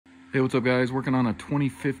Hey, what's up guys? Working on a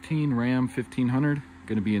 2015 Ram 1500.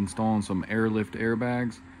 Going to be installing some airlift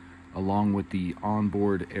airbags along with the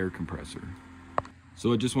onboard air compressor.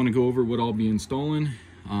 So I just want to go over what I'll be installing.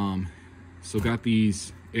 So got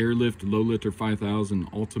these airlift low lifter 5000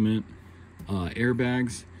 ultimate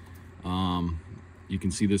airbags. You can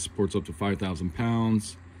see this supports up to 5,000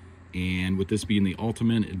 pounds, and with this being the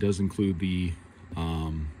ultimate, it does include the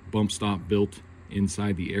bump stop built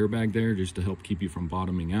inside the airbag there, just to help keep you from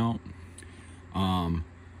bottoming out. And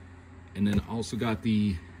then also got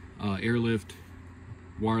the airlift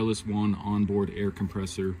wireless one onboard air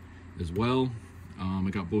compressor as well. I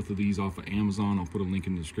got both of these off of Amazon. I'll put a link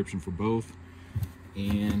in the description for both.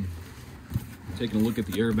 And taking a look at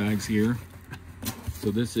the airbags here.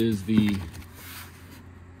 So this is the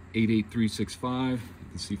 88365. You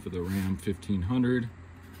can see for the Ram 1500.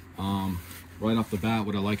 Right off the bat,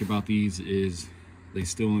 what I like about these is they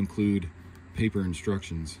still include paper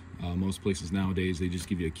instructions. Most places nowadays, they just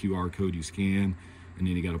give you a QR code you scan, and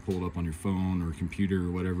then you got to pull it up on your phone or computer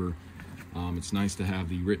or whatever. It's nice to have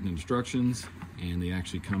the written instructions, and they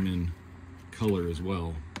actually come in color as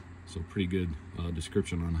well. So pretty good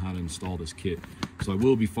description on how to install this kit. So I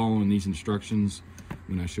will be following these instructions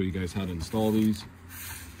when I show you guys how to install these.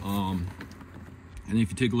 And if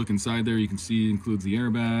you take a look inside there, you can see it includes the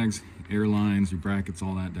airbags, air lines, your brackets,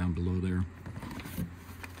 all that down below there.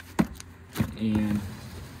 And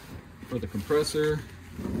for the compressor,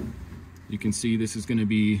 you can see this is going to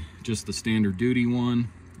be just the standard duty one,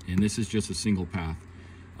 and this is just a single path,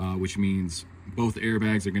 which means both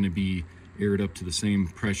airbags are going to be aired up to the same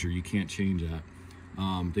pressure. You can't change that.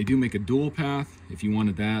 They do make a dual path if you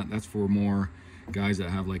wanted that. That's for more guys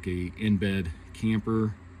that have like a in-bed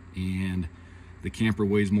camper, and the camper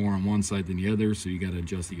weighs more on one side than the other, so you got to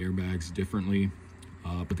adjust the airbags differently.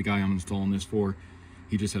 But the guy I'm installing this for,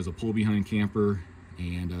 he just has a pull behind camper,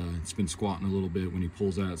 and it's been squatting a little bit when he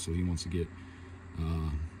pulls out, so he wants to get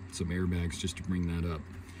some airbags just to bring that up.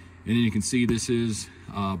 And then you can see this is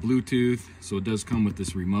Bluetooth, so it does come with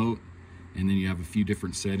this remote, and then you have a few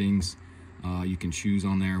different settings you can choose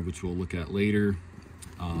on there, which we'll look at later.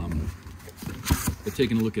 But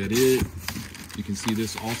taking a look at it, you can see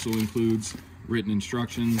this also includes written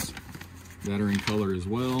instructions that are in color as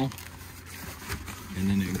well, and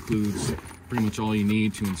then it includes pretty much all you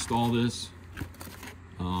need to install this.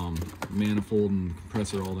 Manifold and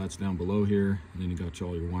compressor, all that's down below here, and then you got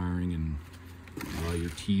all your wiring and your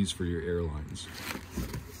tees for your air lines.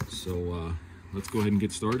 So let's go ahead and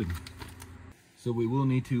get started. So we will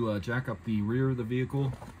need to jack up the rear of the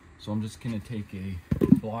vehicle, so I'm just going to take a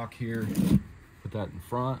block here, put that in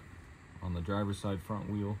front on the driver's side front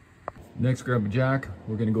wheel. Next, grab a jack.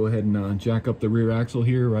 We're going to go ahead and jack up the rear axle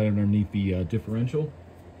here right underneath the differential.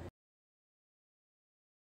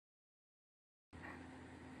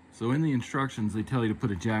 So in the instructions, they tell you to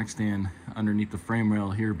put a jack stand underneath the frame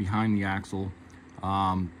rail here behind the axle.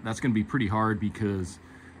 That's going to be pretty hard because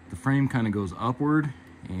the frame kind of goes upward,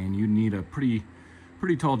 and you need a pretty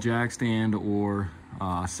tall jack stand, or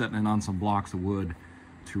setting it on some blocks of wood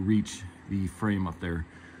to reach the frame up there.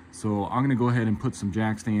 So I'm going to go ahead and put some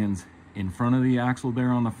jack stands in front of the axle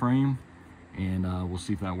there on the frame, and we'll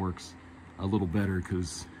see if that works a little better,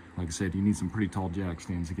 because like I said, you need some pretty tall jack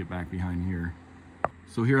stands to get back behind here.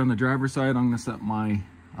 So here on the driver's side, I'm going to set my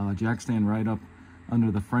jack stand right up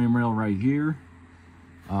under the frame rail right here,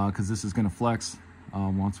 because this is going to flex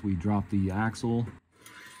once we drop the axle.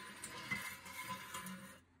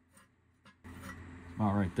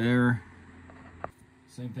 About right there.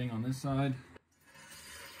 Same thing on this side.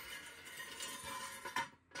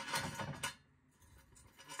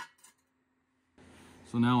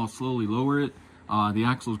 So now I'll slowly lower it. The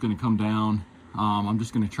axle is going to come down. I'm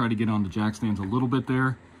just going to try to get on the jack stands a little bit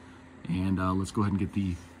there, and let's go ahead and get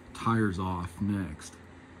the tires off next.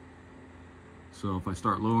 So if I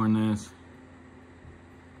start lowering this,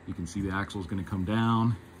 you can see the axle is going to come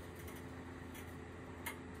down,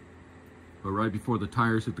 but right before the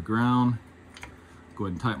tires hit the ground, go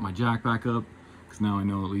ahead and tighten my jack back up, because now I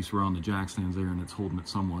know at least we're on the jack stands there and it's holding it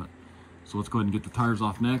somewhat. So let's go ahead and get the tires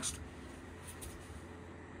off next.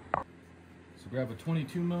 Grab a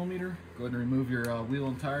 22mm, go ahead and remove your wheel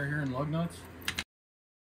and tire here and lug nuts.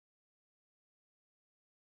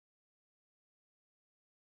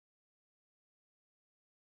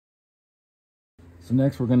 So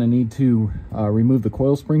next we're going to need to remove the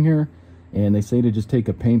coil spring here, and they say to just take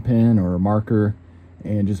a paint pen or a marker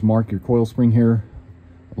and just mark your coil spring here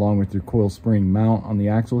along with your coil spring mount on the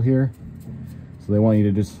axle here. So they want you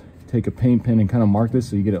to just take a paint pen and kind of mark this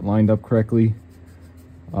so you get it lined up correctly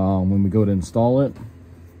when we go to install it.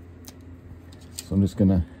 So I'm just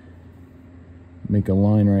gonna make a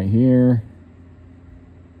line right here,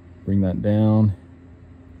 bring that down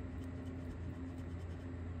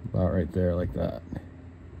about right there like that.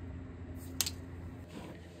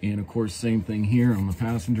 And of course, same thing here on the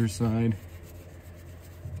passenger side.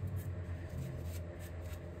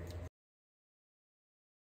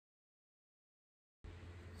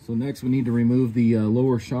 So next we need to remove the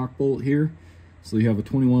lower shock bolt here. So you have a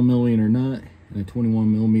 21 millimeter nut and a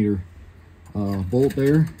 21 millimeter bolt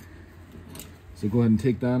there. So go ahead and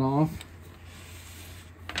take that off.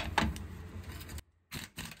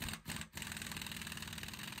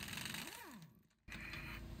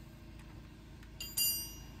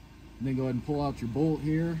 And then go ahead and pull out your bolt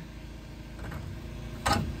here.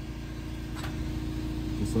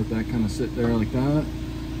 Just let that kind of sit there like that.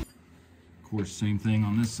 Of course, same thing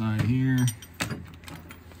on this side here.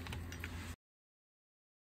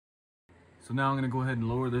 So now I'm going to go ahead and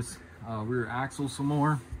lower this rear axle some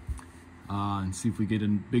more and see if we get a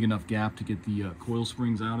big enough gap to get the coil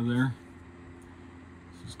springs out of there.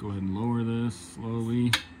 So just go ahead and lower this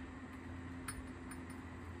slowly.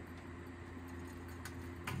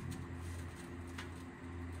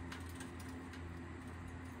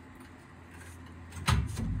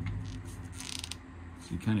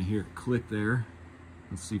 So you kind of hear it click there.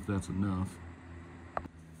 Let's see if that's enough.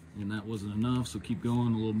 And that wasn't enough, so keep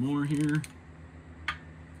going a little more here.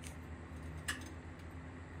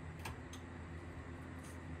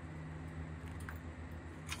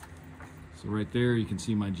 So right there, you can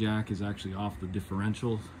see my jack is actually off the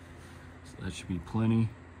differential. So that should be plenty.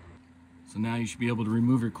 So now you should be able to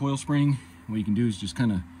remove your coil spring. What you can do is just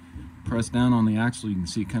kind of press down on the axle. You can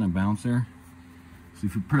see it kind of bounce there. So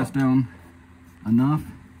if you press down enough,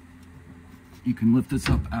 you can lift this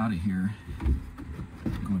up out of here. Go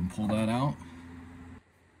ahead and pull that out.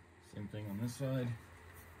 Same thing on this side.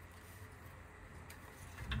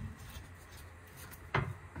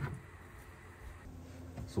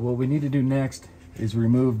 So what we need to do next is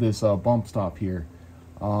remove this bump stop here.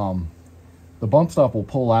 The bump stop will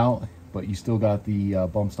pull out, but you still got the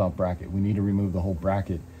bump stop bracket. We need to remove the whole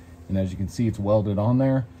bracket. And as you can see, it's welded on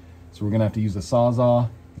there. So we're gonna have to use a Sawzall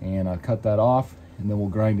and cut that off, and then we'll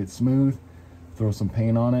grind it smooth, throw some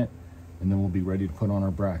paint on it, and then we'll be ready to put on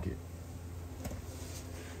our bracket.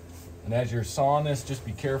 And as you're sawing this, just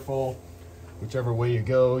be careful whichever way you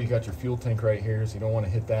go. You got your fuel tank right here, so you don't want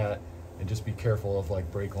to hit that, and just be careful of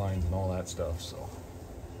like brake lines and all that stuff. So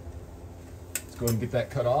let's go ahead and get that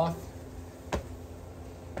cut off.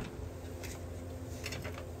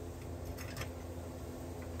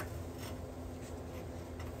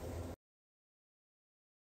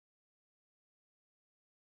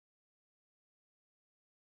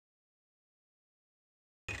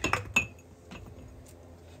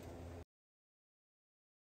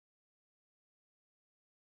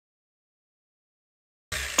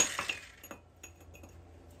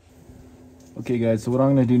 Okay guys, so what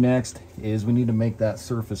I'm going to do next is we need to make that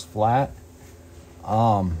surface flat.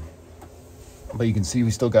 But you can see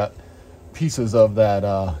we still got pieces of that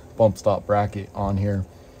bump stop bracket on here.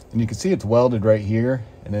 And you can see it's welded right here,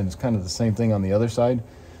 and then it's kind of the same thing on the other side.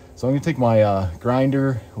 So I'm going to take my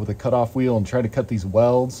grinder with a cutoff wheel and try to cut these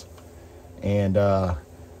welds. And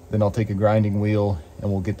then I'll take a grinding wheel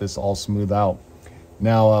and we'll get this all smooth out.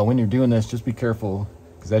 Now when you're doing this, just be careful,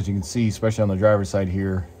 because as you can see, especially on the driver's side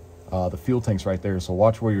here, the fuel tank's right there, so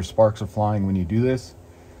watch where your sparks are flying when you do this.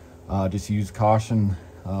 Just use caution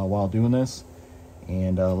while doing this,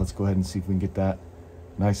 and let's go ahead and see if we can get that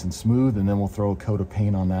nice and smooth, and then we'll throw a coat of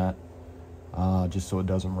paint on that just so it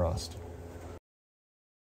doesn't rust.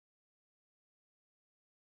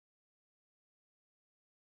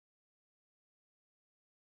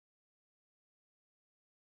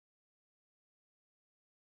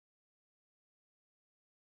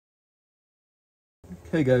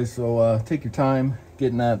 Okay guys, so take your time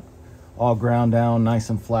getting that all ground down nice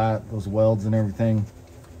and flat, those welds and everything.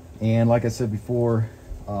 And like I said before,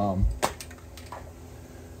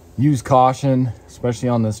 use caution, especially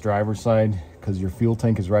on this driver's side, because your fuel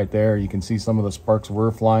tank is right there. You can see some of the sparks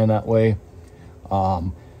were flying that way,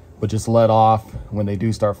 but just let off when they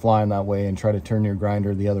do start flying that way, and try to turn your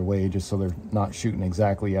grinder the other way just so they're not shooting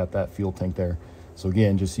exactly at that fuel tank there. So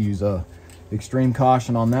again, just use extreme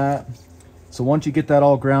caution on that. So once you get that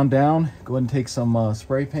all ground down, go ahead and take some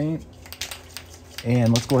spray paint, and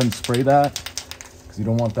let's go ahead and spray that, because you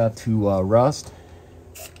don't want that to rust.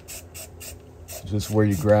 Just where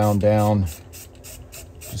you ground down,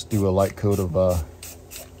 just do a light coat of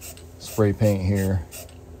spray paint here.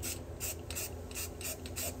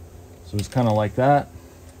 So it's kind of like that.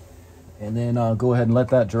 And then go ahead and let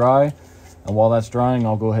that dry. And while that's drying,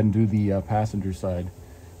 I'll go ahead and do the passenger side,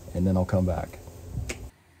 and then I'll come back.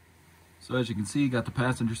 So as you can see, you got the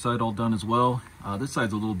passenger side all done as well. This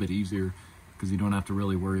side's a little bit easier because you don't have to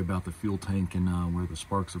really worry about the fuel tank and where the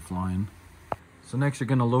sparks are flying. So next you're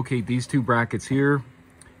going to locate these two brackets here,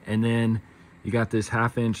 and then you got this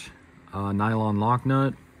 1/2 inch nylon lock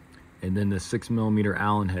nut, and then the 6mm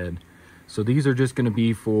Allen head. So these are just going to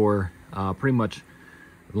be for pretty much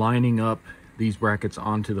lining up these brackets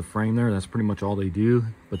onto the frame there. That's pretty much all they do,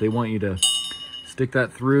 but they want you to stick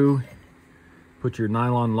that through, put your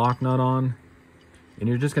nylon lock nut on, and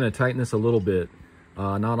you're just going to tighten this a little bit,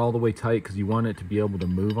 not all the way tight because you want it to be able to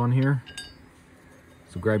move on here.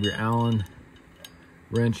 So grab your Allen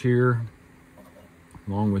wrench here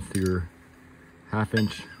along with your 1/2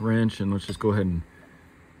 inch wrench, and let's just go ahead and,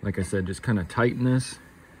 like I said, just kind of tighten this,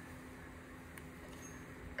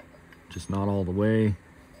 just not all the way.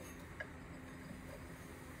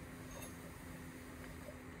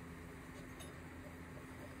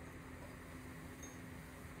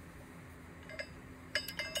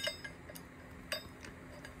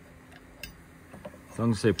 So I'm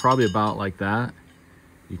gonna say probably about like that.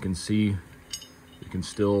 You can see you can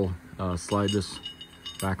still slide this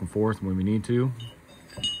back and forth when we need to.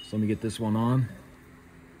 So let me get this one on.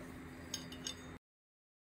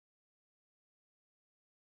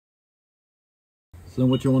 So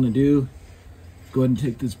what you want to do, go ahead and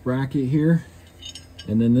take this bracket here,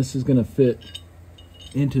 and then this is going to fit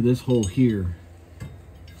into this hole here.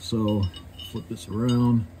 So flip this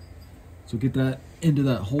around. So get that into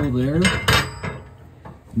that hole there.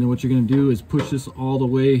 And then what you're going to do is push this all the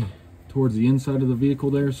way towards the inside of the vehicle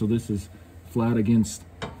there. So this is flat against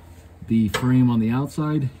the frame on the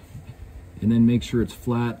outside, and then make sure it's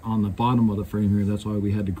flat on the bottom of the frame here. That's why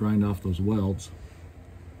we had to grind off those welds.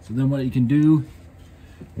 So then what you can do,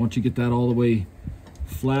 once you get that all the way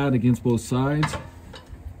flat against both sides,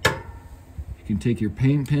 you can take your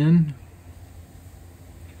paint pen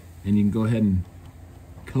and you can go ahead and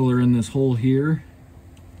color in this hole here.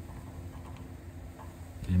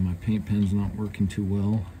 And my paint pen's not working too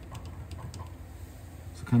well.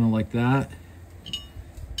 So kind of like that.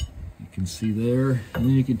 You can see there. And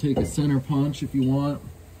then you can take a center punch if you want.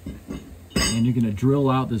 And you're gonna drill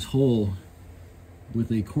out this hole with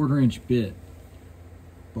a 1/4 inch bit.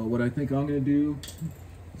 But what I think I'm gonna do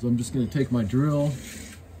is I'm just gonna take my drill,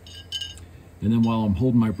 and then while I'm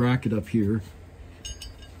holding my bracket up here,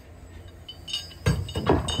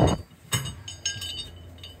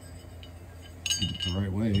 the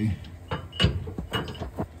right way.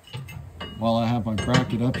 While I have my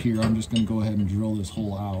bracket up here, I'm just going to go ahead and drill this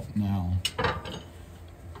hole out now,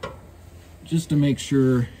 just to make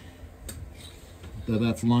sure that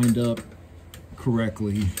that's lined up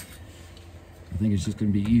correctly. I think it's just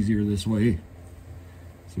going to be easier this way.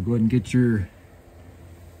 So go ahead and get your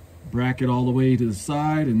bracket all the way to the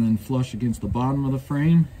side and then flush against the bottom of the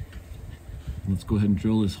frame. Let's go ahead and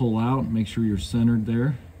drill this hole out and make sure you're centered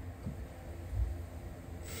there.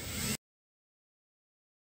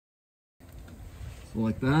 So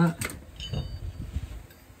like that.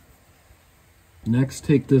 Next,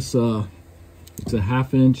 take this, it's a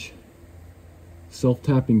 1/2 inch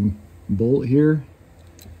self-tapping bolt here,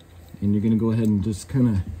 and you're gonna go ahead and just kind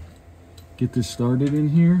of get this started in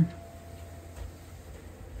here.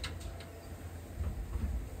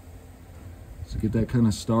 So get that kind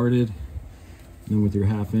of started, and then with your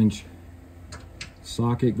 1/2 inch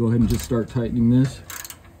socket, go ahead and just start tightening this.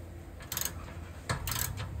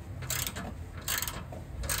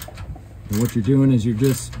 And what you're doing is you're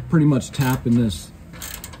just pretty much tapping this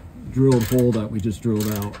drilled hole that we just drilled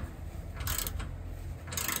out.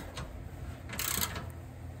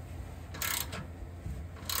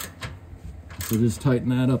 So just tighten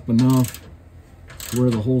that up enough to where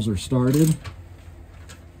the holes are started.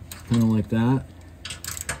 Kind of like that.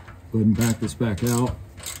 Go ahead and back this back out.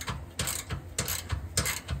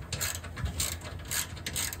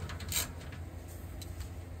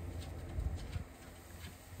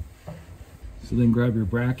 So then grab your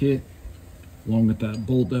bracket along with that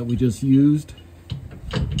bolt that we just used.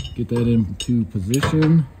 Get that into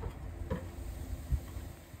position.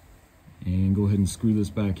 And go ahead and screw this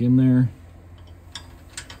back in there.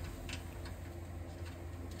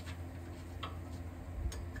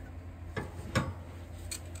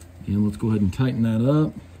 And let's go ahead and tighten that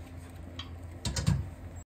up.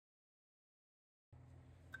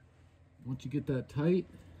 Once you get that tight,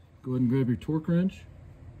 go ahead and grab your torque wrench.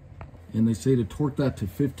 And they say to torque that to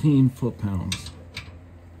 15 foot-pounds.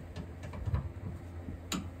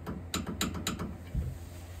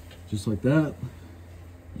 Just like that.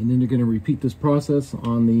 And then you're going to repeat this process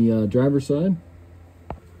on the driver's side.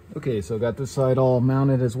 Okay, so I got this side all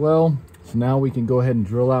mounted as well. So now we can go ahead and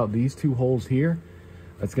drill out these two holes here.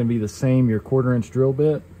 That's going to be the same, your 1/4 inch drill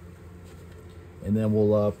bit. And then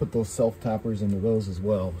we'll put those self-tappers into those as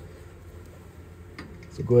well.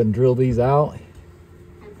 So go ahead and drill these out.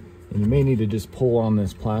 And you may need to just pull on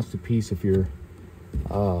this plastic piece if your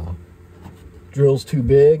drill's too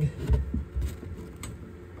big.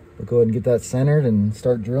 But go ahead and get that centered and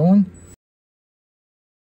start drilling.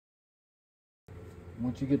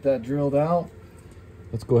 Once you get that drilled out,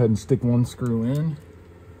 let's go ahead and stick one screw in.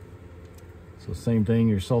 So same thing,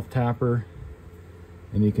 your self-tapper.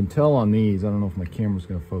 And you can tell on these, I don't know if my camera's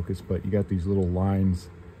going to focus, but you got these little lines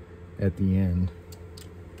at the end.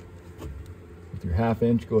 With your 1/2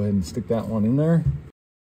 inch, go ahead and stick that one in there.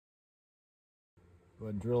 Go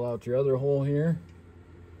ahead and drill out your other hole here.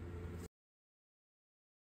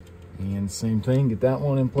 And same thing, get that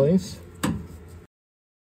one in place. And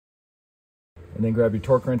then grab your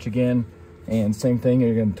torque wrench again. And same thing,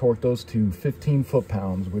 you're going to torque those to 15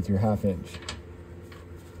 foot-pounds with your 1/2 inch.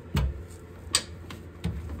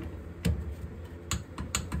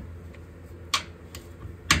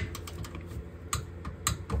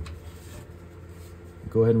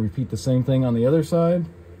 Go ahead and repeat the same thing on the other side.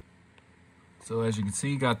 So as you can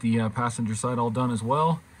see, got the passenger side all done as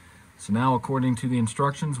well. So now, according to the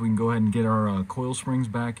instructions, we can go ahead and get our coil springs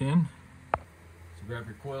back in. So grab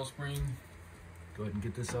your coil spring, go ahead and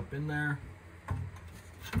get this up in there.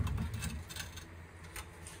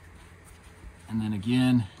 And then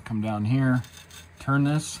again, come down here, turn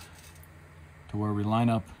this to where we line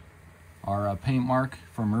up our paint mark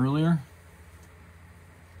from earlier.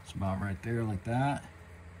 It's about right there like that.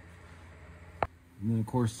 And then of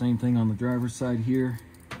course, same thing on the driver's side here.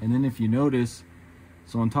 And then if you notice,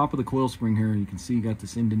 so on top of the coil spring here, you can see you got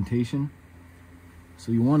this indentation.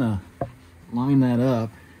 So you want to line that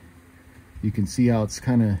up. You can see how it's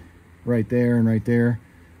kind of right there and right there.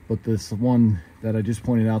 But this one that I just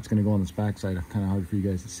pointed out is going to go on this back side. Kind of hard for you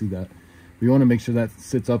guys to see that. We want to make sure that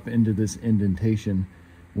sits up into this indentation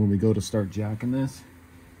when we go to start jacking this.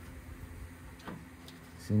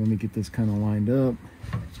 So let me get this kind of lined up.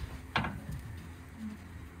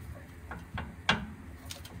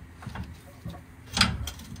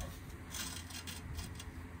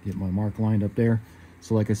 Get my mark lined up there.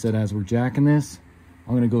 So like I said, as we're jacking this,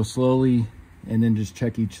 I'm going to go slowly and then just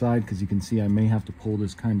check each side, because you can see I may have to pull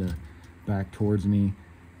this kind of back towards me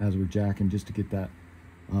as we're jacking just to get that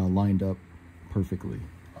lined up perfectly.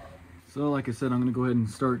 So like I said, I'm going to go ahead and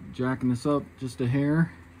start jacking this up just a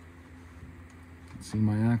hair. See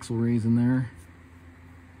my axle raise in there.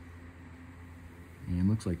 And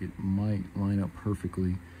looks like it might line up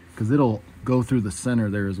perfectly, because it'll go through the center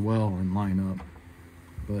there as well and line up.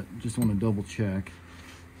 But just want to double check.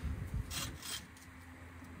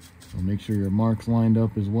 So make sure your mark's lined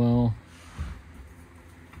up as well.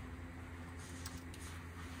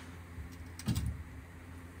 So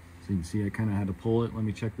you can see I kind of had to pull it. Let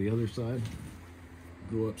me check the other side.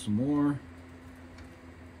 Go up some more.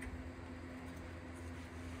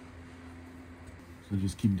 So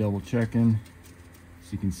just keep double checking.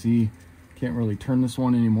 So you can see, can't really turn this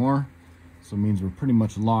one anymore. So it means we're pretty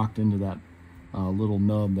much locked into that little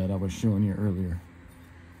nub that I was showing you earlier.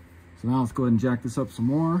 So now let's go ahead and jack this up some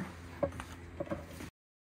more.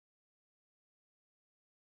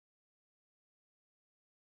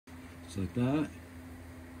 Just like that.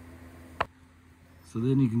 So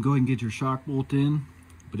then you can go ahead and get your shock bolt in.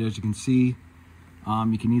 But as you can see,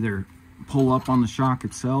 you can either pull up on the shock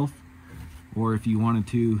itself, or if you wanted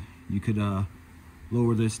to, you could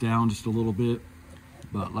lower this down just a little bit.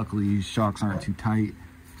 But luckily these shocks aren't too tight.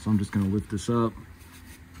 So I'm just going to lift this up,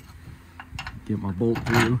 get my bolt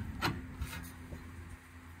through,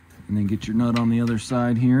 and then get your nut on the other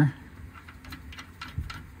side here.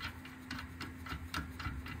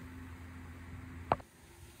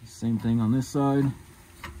 Same thing on this side.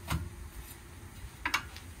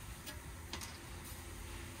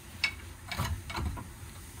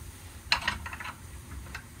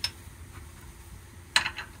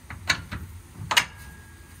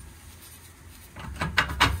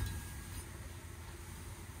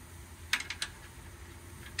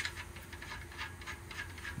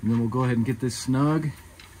 And then we'll go ahead and get this snug,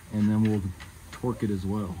 and then we'll torque it as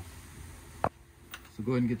well. So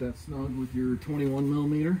go ahead and get that snug with your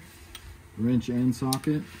 21mm wrench and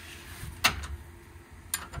socket.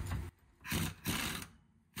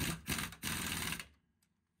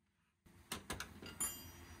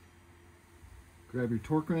 Grab your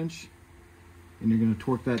torque wrench, and you're going to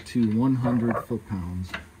torque that to 100 foot-pounds.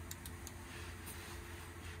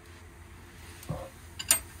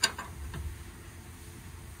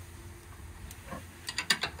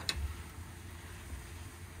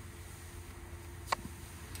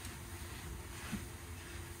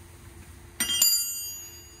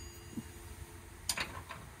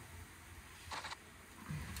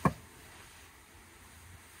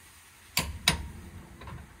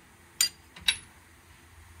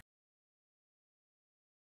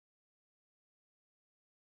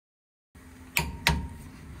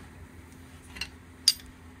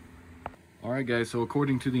 Alright guys, so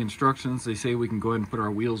according to the instructions, they say we can go ahead and put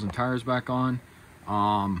our wheels and tires back on.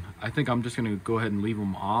 I think I'm just going to go ahead and leave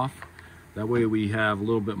them off. That way we have a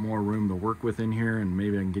little bit more room to work with in here, and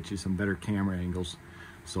maybe I can get you some better camera angles.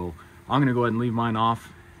 So I'm going to go ahead and leave mine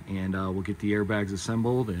off, and we'll get the airbags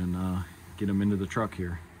assembled and get them into the truck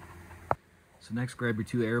here. So next, grab your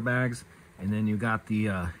 2 airbags, and then you got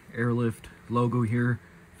the airlift logo here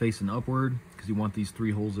facing upward, because you want these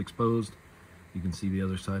 3 holes exposed. You can see the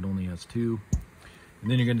other side only has 2. And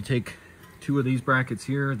then you're going to take 2 of these brackets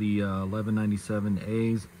here, the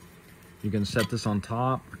 1197As. You're going to set this on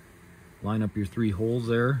top, line up your 3 holes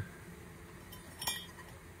there.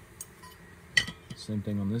 Same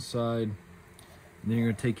thing on this side. And then you're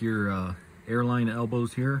going to take your airline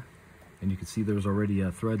elbows here, and you can see there's already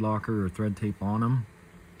a thread locker or thread tape on them.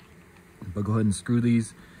 But go ahead and screw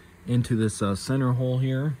these into this center hole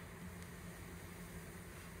here.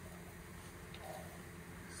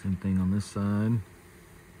 Same thing on this side.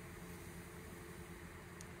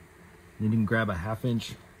 Then you can grab a 1/2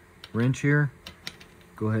 inch wrench here.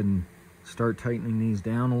 Go ahead and start tightening these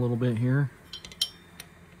down a little bit here.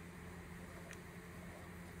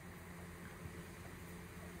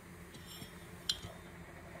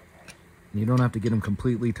 You don't have to get them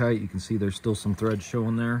completely tight. You can see there's still some thread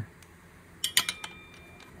showing there.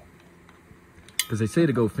 Because they say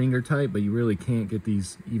to go finger tight, but you really can't get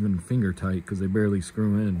these even finger tight because they barely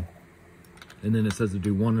screw in. And then it says to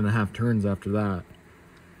do 1.5 turns after that.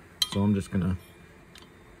 So I'm just gonna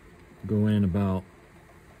go in about,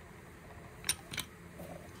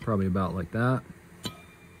 probably about like that.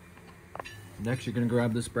 Next, you're gonna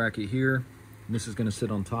grab this bracket here, and this is gonna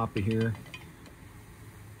sit on top of here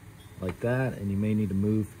like that, and you may need to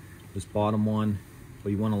move this bottom one,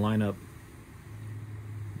 but you want to line up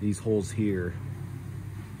these holes here.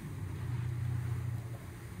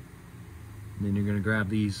 And then you're going to grab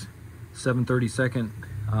these 7/32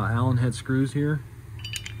 Allen head screws here,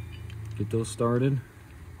 get those started.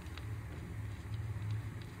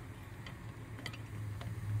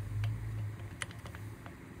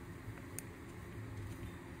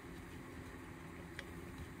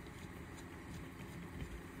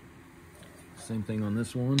 Same thing on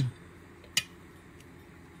this one.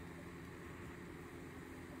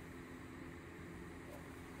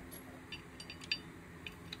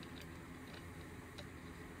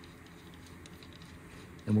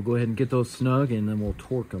 And we'll go ahead and get those snug, and then we'll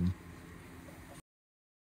torque them.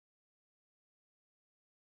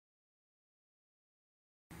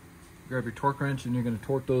 Grab your torque wrench, and you're going to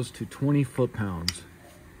torque those to 20 foot-pounds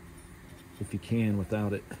if you can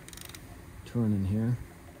without it turning here.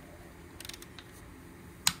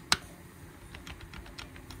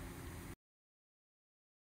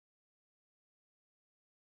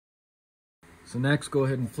 So next, go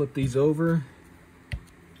ahead and flip these over.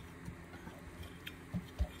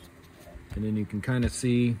 And then you can kind of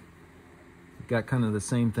see, you've got kind of the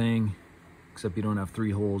same thing, except you don't have 3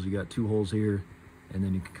 holes. You got 2 holes here, and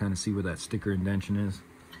then you can kind of see where that sticker indentation is.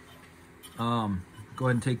 Go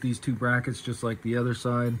ahead and take these 2 brackets just like the other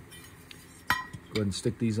side. Go ahead and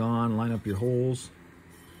stick these on, line up your holes.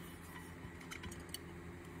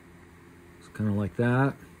 It's kind of like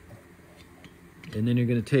that. And then you're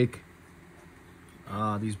going to take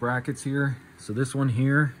these brackets here. So this one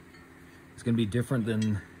here is going to be different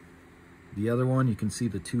than the other one. You can see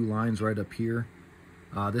the 2 lines right up here.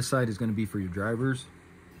 This side is going to be for your drivers.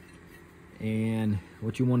 And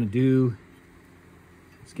what you want to do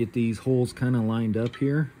is get these holes kind of lined up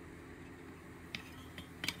here.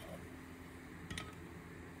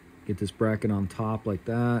 Get this bracket on top like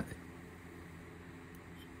that.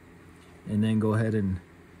 And then go ahead and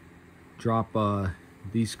drop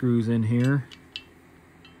these screws in here.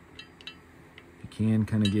 If you can,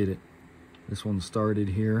 kind of get it, this one started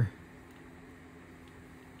here.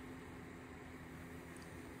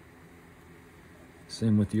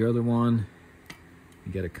 Same with the other one.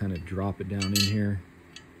 You got to kind of drop it down in here,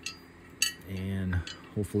 and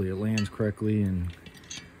hopefully it lands correctly, and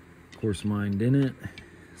of course mine didn't.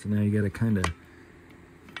 So now you got to kind of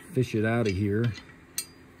fish it out of here.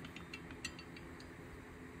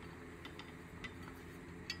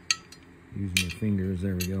 Using my fingers,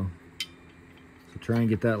 there we go. So try and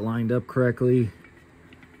get that lined up correctly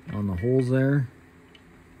on the holes there.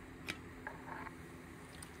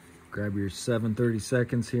 Grab your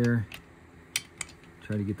 7/32 here.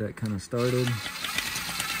 Try to get that kind of started.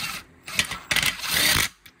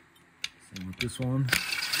 Same with this one.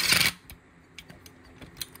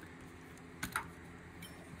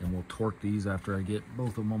 And we'll torque these after I get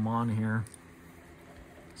both of them on here.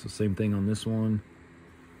 So same thing on this one.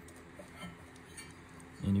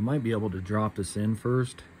 And you might be able to drop this in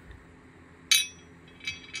first.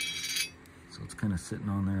 kind of sitting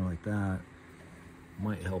on there like that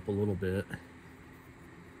might help a little bit.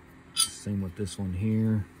 Same with this one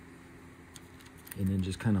here. And then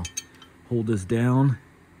just kind of hold this down.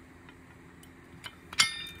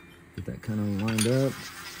 Get that kind of lined up.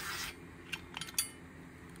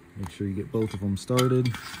 Make sure you get both of them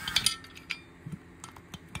started.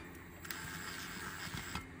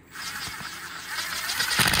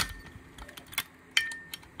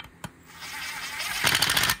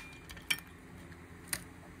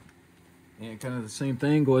 And kind of the same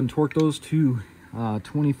thing, go ahead and torque those to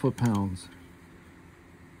 20 foot-pounds.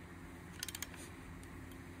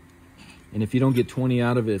 And if you don't get 20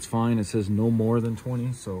 out of it, it's fine. It says no more than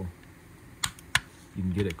 20, so you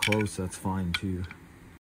can get it close, that's fine too.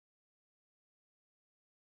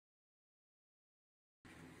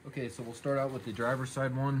 Okay, so we'll start out with the driver's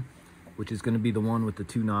side one, which is going to be the one with the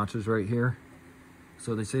 2 notches right here.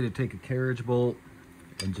 So they say to take a carriage bolt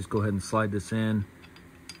and just go ahead and slide this in.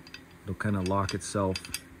 It'll kind of lock itself,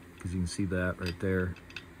 because you can see that right there.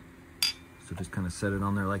 So just kind of set it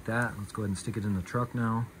on there like that. Let's go ahead and stick it in the truck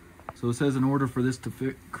now. So it says in order for this to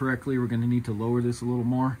fit correctly, we're going to need to lower this a little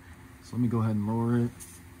more. So let me go ahead and lower it,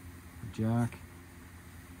 the jack.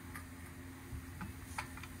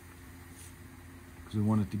 Because we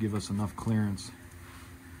want it to give us enough clearance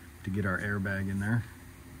to get our airbag in there.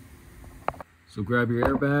 So grab your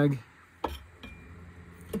airbag,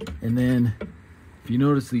 and then if you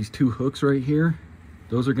notice these 2 hooks right here,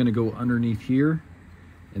 those are going to go underneath here,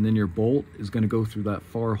 and then your bolt is going to go through that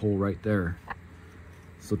far hole right there.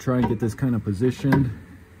 So try and get this kind of positioned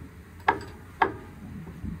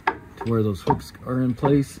to where those hooks are in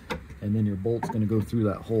place, and then your bolt's going to go through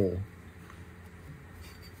that hole.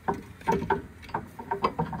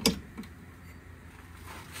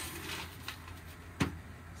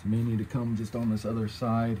 So you may need to come just on this other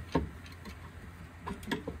side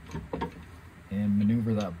and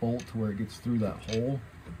maneuver that bolt to where it gets through that hole.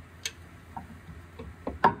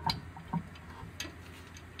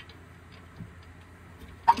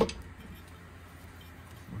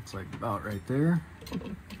 Looks like about right there.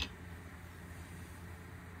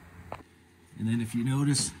 And then if you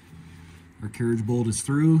notice, our carriage bolt is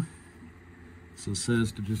through. So it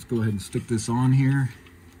says to just go ahead and stick this on here.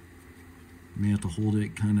 You may have to hold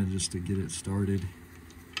it kind of just to get it started.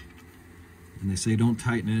 And they say don't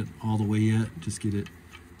tighten it all the way yet, just get it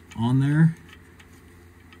on there.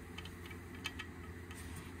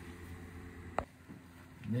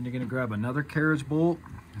 And then you're going to grab another carriage bolt.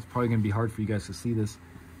 It's probably going to be hard for you guys to see this,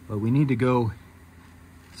 but we need to go,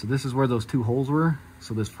 so this is where those 2 holes were.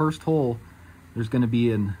 So this first hole, there's going to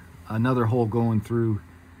be another hole going through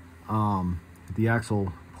the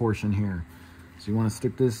axle portion here. So you want to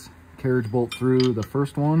stick this carriage bolt through the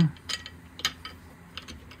first one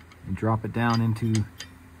and drop it down into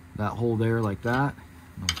that hole there like that.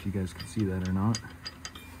 I don't know if you guys can see that or not.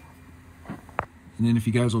 And then if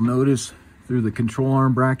you guys will notice, through the control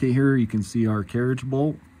arm bracket here, you can see our carriage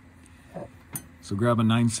bolt. So grab a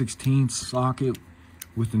 9/16 socket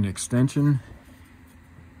with an extension,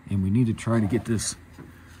 and we need to try to get this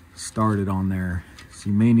started on there. So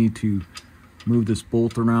you may need to move this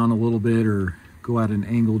bolt around a little bit or go at an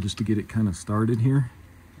angle just to get it kind of started here.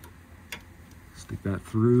 Stick that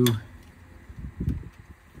through.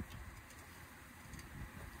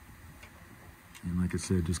 And like I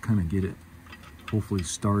said, just kind of get it hopefully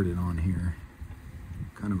started on here.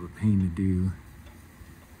 Kind of a pain to do.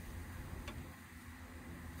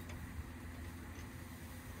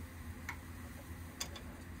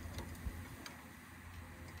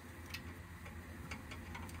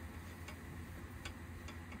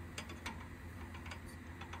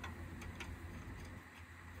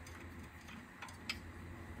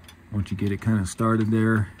 Once you get it kind of started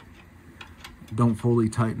there, don't fully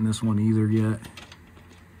tighten this one either yet.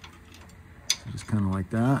 So just kind of like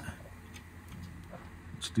that.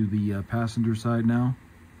 Let's do the passenger side now.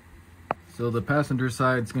 So the passenger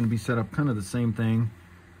side is going to be set up kind of the same thing.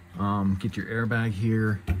 Get your airbag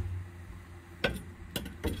here. Get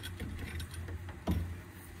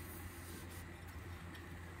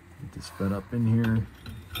this fed up in here.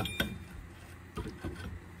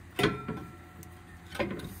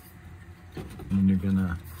 And you're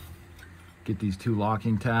gonna get these 2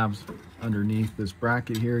 locking tabs underneath this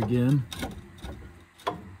bracket here again.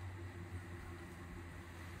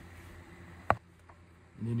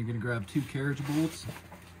 And then you're gonna grab 2 carriage bolts,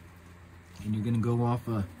 and you're gonna go off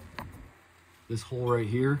this hole right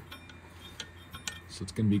here. So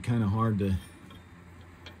it's gonna be kind of hard to,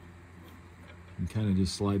 and kind of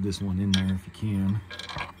just slide this one in there if you can,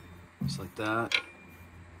 just like that.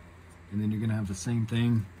 And then you're gonna have the same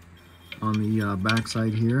thing on the back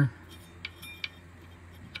side here.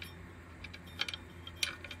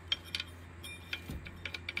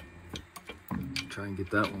 and get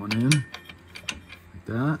that one in like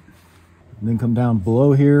that. And then come down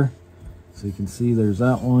below here. So you can see there's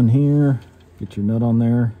that one here. Get your nut on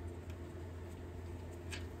there.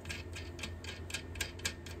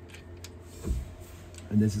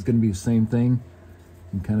 And this is going to be the same thing.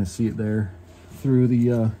 You can kind of see it there through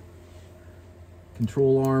the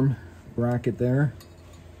control arm bracket there.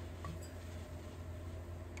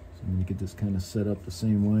 So I'm going to get this kind of set up the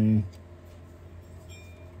same way.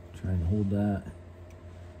 Try and hold that.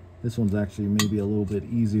 This one's actually maybe a little bit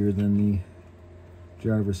easier than the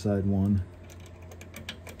driver's side one.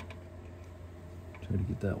 Try to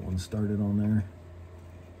get that one started on there.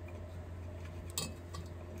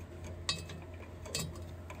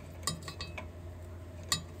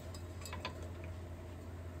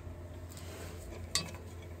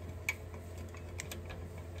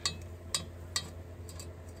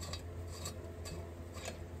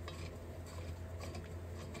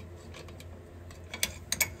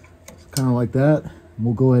 Kind of like that.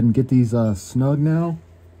 We'll go ahead and get these snug now,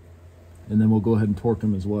 and then we'll go ahead and torque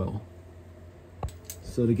them as well.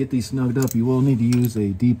 So to get these snugged up, you will need to use a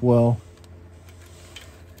deep well.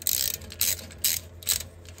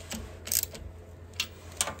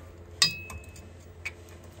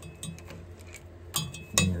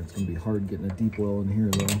 Yeah, it's going to be hard getting a deep well in here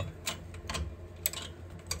though.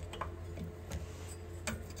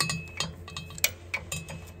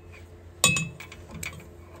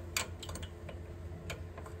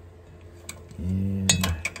 And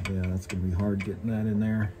yeah, that's going to be hard getting that in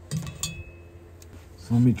there.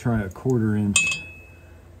 So let me try a 1/4 inch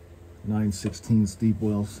 9/16 deep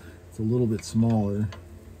wells. It's a little bit smaller.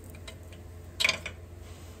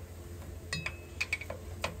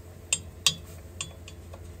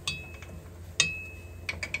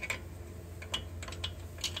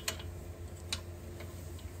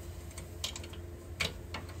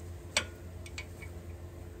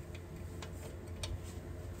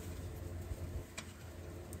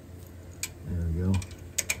 There we go.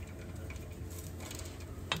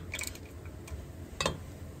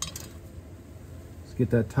 Let's get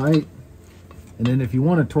that tight. And then if you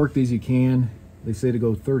want to torque these, you can. They say to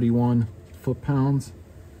go 31 foot-pounds.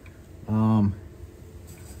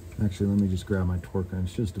 Actually, let me just grab my torque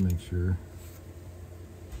wrench just to make sure.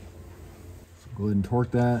 So go ahead and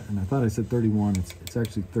torque that. And I thought I said 31. It's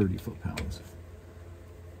actually 30 foot-pounds.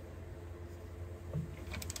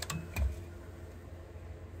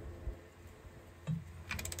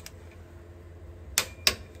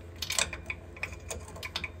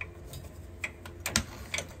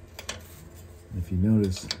 If you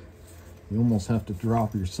notice, you almost have to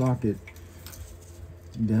drop your socket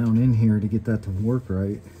down in here to get that to work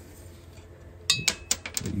right.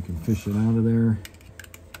 But you can fish it out of there.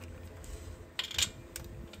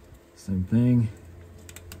 Same thing.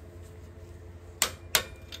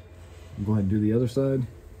 Go ahead and do the other side.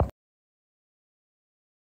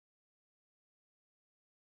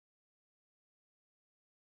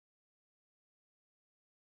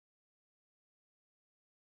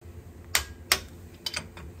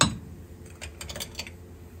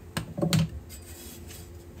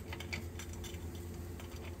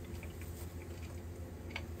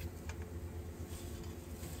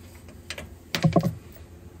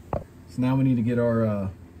 So now we need to get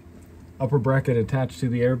our upper bracket attached to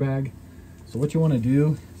the airbag. So what you want to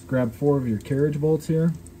do is grab 4 of your carriage bolts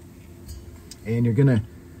here, and you're gonna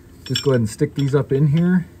just go ahead and stick these up in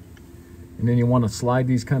here, and then you want to slide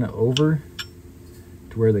these kind of over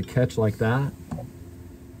to where they catch like that,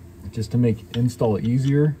 just to make install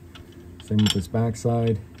easier. Same with this back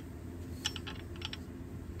side,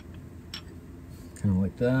 kind of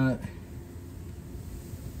like that.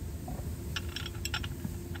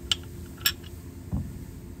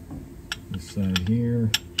 This side here,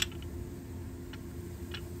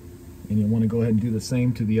 and you want to go ahead and do the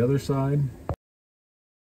same to the other side.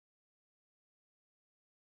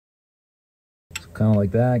 So kind of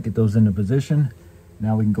like that, get those into position.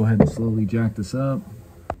 Now we can go ahead and slowly jack this up.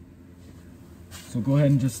 So go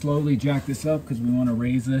ahead and just slowly jack this up because we want to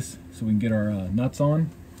raise this so we can get our nuts on.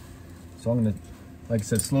 So I'm going to, like I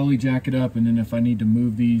said, slowly jack it up, and then if I need to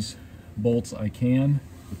move these bolts, I can,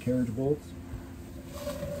 the carriage bolts.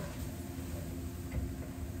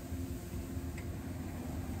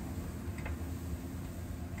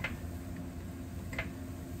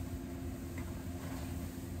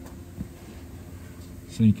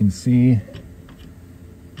 So you can see,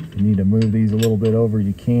 if you need to move these a little bit over,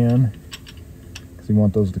 you can, because you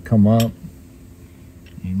want those to come up.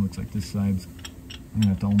 And it looks like this side's, I'm gonna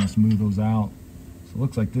have to almost move those out. So it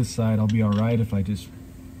looks like this side I'll be all right if I just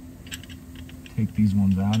take these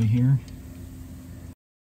ones out of here.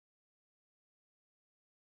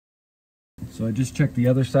 So I just checked the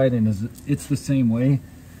other side and it's the same way.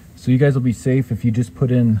 So you guys will be safe if you just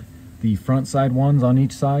put in the front side ones on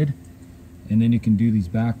each side, and then you can do these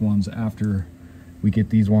back ones after we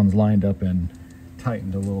get these ones lined up and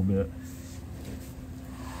tightened a little bit.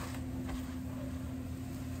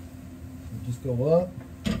 Just go up.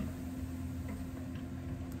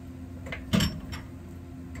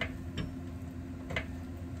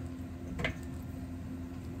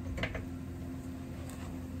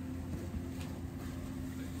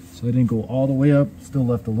 So I didn't go all the way up, still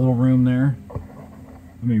left a little room there.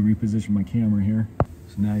 Let me reposition my camera here.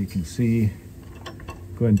 So now you can see,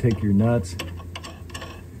 go ahead and take your nuts,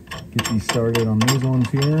 get these started on these ones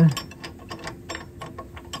here.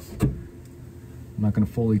 I'm not going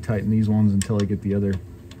to fully tighten these ones until I get the other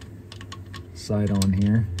side on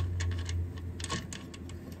here.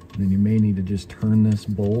 And then you may need to just turn this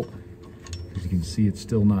bolt, because you can see it's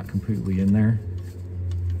still not completely in there.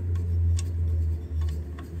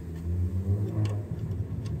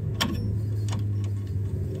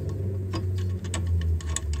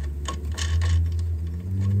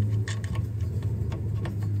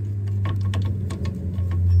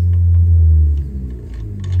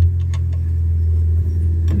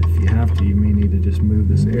 You may need to just move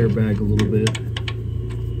this airbag a little bit.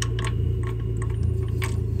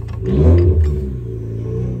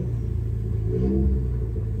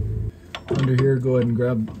 Under here, go ahead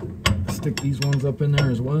and stick these ones up in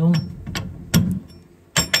there as well.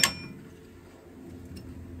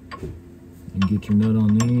 And get your nut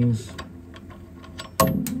on these.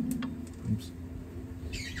 Oops.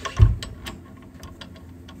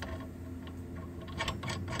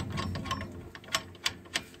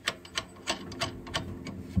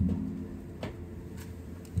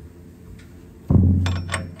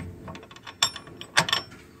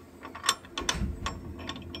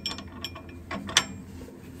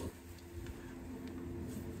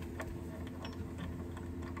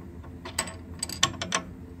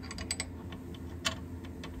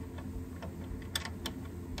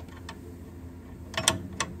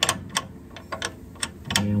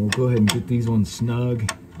 And we'll go ahead and get these ones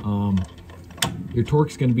snug. Your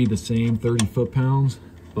torque's going to be the same, 30 foot-pounds,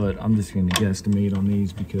 but I'm just going to guesstimate on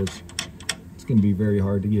these because it's going to be very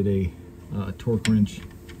hard to get a torque wrench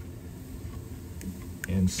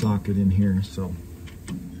and socket in here. So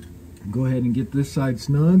go ahead and get this side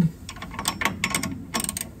snug.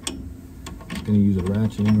 Just going to use a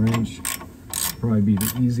ratcheting wrench, probably be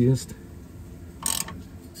the easiest.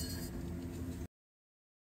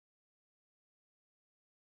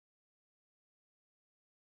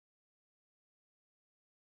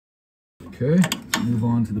 Okay, move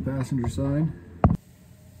on to the passenger side.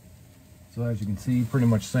 So as you can see, pretty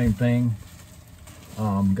much same thing.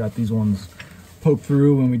 Got these ones poked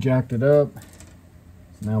through when we jacked it up.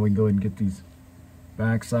 So now we can go ahead and get these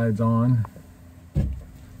back sides on.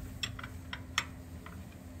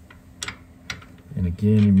 And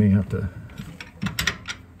again, you may have to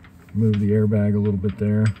move the airbag a little bit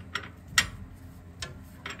there.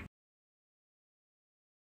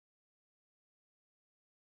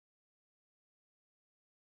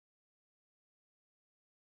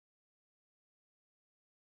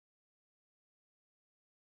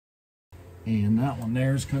 And that one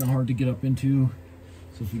there is kind of hard to get up into.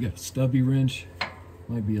 So if you got a stubby wrench,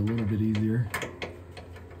 might be a little bit easier.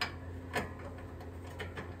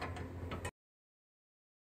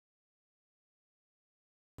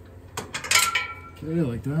 Okay,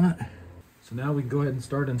 like that. So now we can go ahead and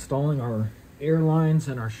start installing our air lines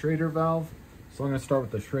and our Schrader valve. So I'm going to start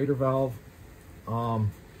with the Schrader valve.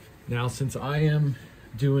 Now since I am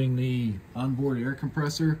doing the onboard air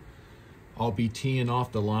compressor, I'll be teeing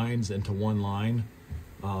off the lines into one line.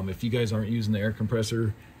 If you guys aren't using the air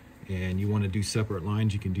compressor and you want to do separate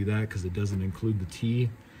lines, you can do that because it doesn't include the tee.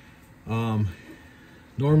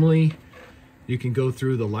 Normally, you can go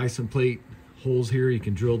through the license plate holes here. You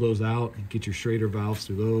can drill those out and get your Schrader valves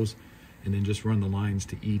through those, and then just run the lines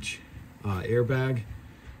to each airbag.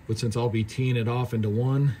 But since I'll be teeing it off into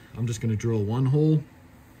one, I'm just going to drill one hole,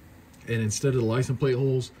 and instead of the license plate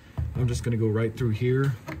holes, I'm just going to go right through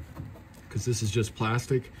here, because this is just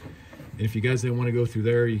plastic. And if you guys didn't want to go through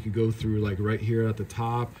there, you could go through like right here at the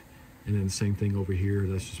top, and then the same thing over here,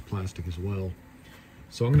 that's just plastic as well.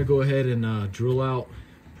 So I'm going to go ahead and drill out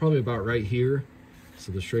probably about right here.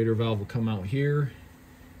 So the Schrader valve will come out here,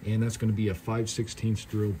 and that's going to be a 5/16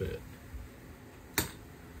 drill bit.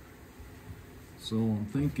 So I'm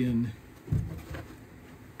thinking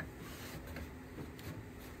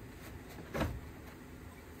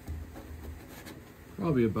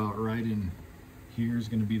probably about right in here is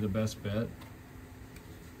going to be the best bet.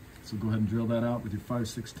 So go ahead and drill that out with your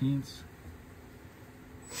 5/16.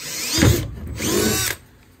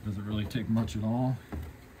 Doesn't really take much at all.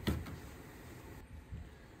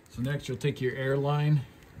 So next you'll take your air line,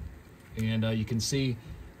 and you can see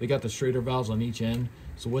they got the Schrader valves on each end.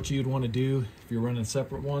 So what you'd want to do if you're running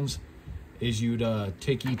separate ones is you'd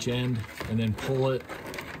take each end and then pull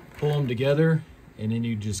them together, and then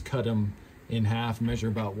you just cut them in half, measure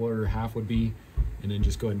about where half would be, and then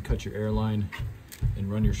just go ahead and cut your air line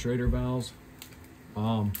and run your Schrader valves.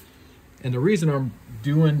 And the reason I'm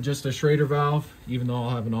doing just a Schrader valve, even though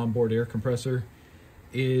I'll have an onboard air compressor,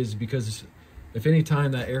 is because if any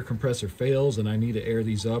time that air compressor fails and I need to air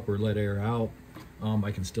these up or let air out,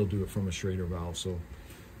 I can still do it from a Schrader valve. So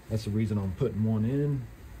that's the reason I'm putting one in.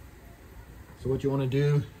 So what you want to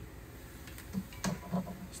do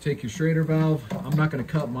is take your Schrader valve. I'm not going to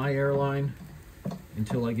cut my air line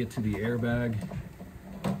until I get to the airbag.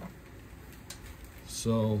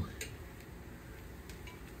 So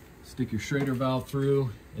stick your Schrader valve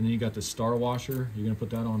through, and then you got the star washer. You're going to put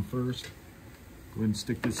that on first. Go ahead and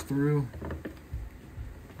stick this through.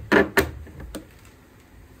 And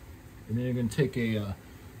then you're going to take your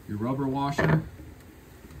rubber washer.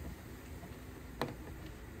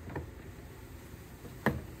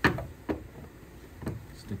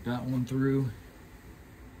 Stick that one through.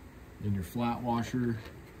 Then your flat washer.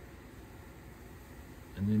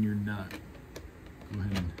 And then your nut. Go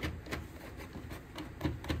ahead and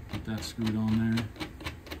get that screwed on there.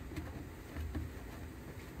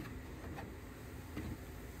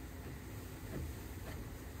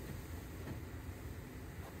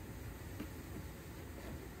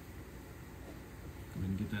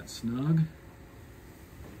 Get that snug.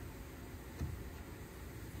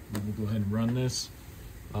 And we'll go ahead and run this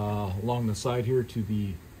along the side here to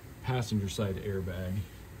the passenger side airbag.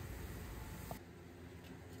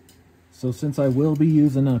 So since I will be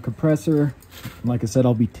using a compressor, like I said,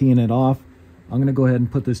 I'll be teeing it off. I'm going to go ahead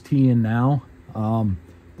and put this tee in now.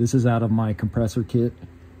 This is out of my compressor kit.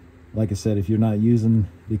 Like I said, if you're not using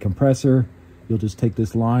the compressor, you'll just take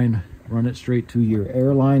this line, run it straight to your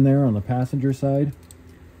air line there on the passenger side.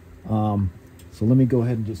 So let me go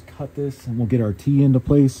ahead and just cut this, and we'll get our tee into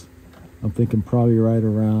place. I'm thinking probably right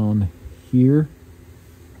around here.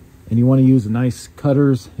 And you want to use nice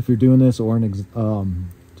cutters if you're doing this, or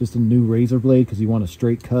just a new razor blade, because you want a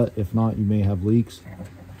straight cut. If not, you may have leaks.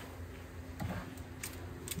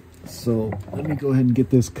 So let me go ahead and get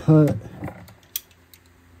this cut.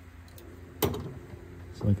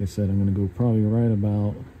 So like I said, I'm going to go probably right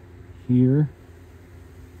about here.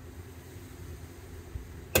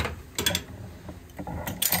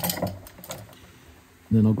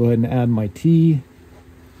 Then I'll go ahead and add my tee.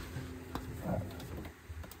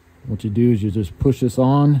 What you do is you just push this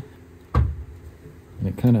on, and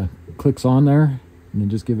it kind of clicks on there, and then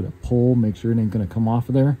just give it a pull, make sure it ain't going to come off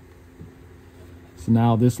of there. So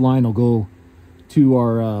now this line will go to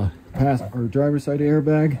our driver's side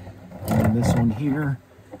airbag, and this one here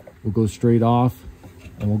will go straight off,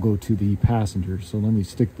 and we'll go to the passenger. So let me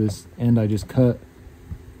stick this end I just cut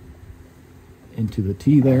into the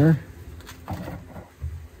tee there.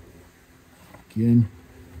 Again,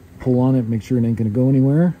 pull on it, make sure it ain't going to go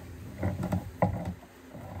anywhere.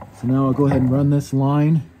 So now I'll go ahead and run this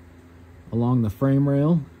line along the frame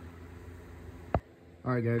rail.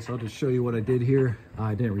 All right, guys, so I'll just show you what I did here.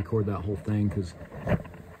 I didn't record that whole thing because I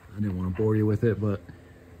didn't want to bore you with it. But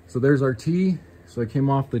so there's our tee. So I came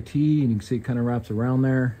off the tee, and you can see it kind of wraps around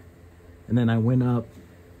there. And then I went up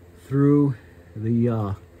through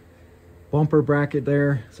the bumper bracket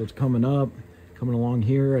there. So it's coming up. Coming along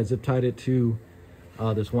here, I zip tied it to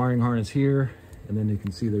this wiring harness here, and then you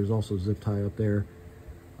can see there's also zip tie up there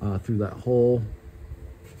through that hole.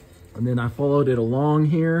 And then I followed it along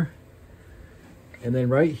here, and then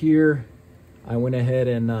right here I went ahead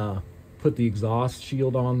and put the exhaust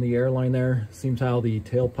shield on the airline there. Seems how the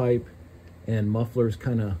tailpipe and muffler is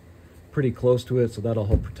kind of pretty close to it, so that'll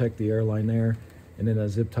help protect the airline there. And then I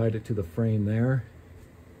zip tied it to the frame there.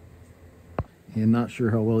 And not sure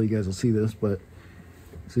how well you guys will see this, but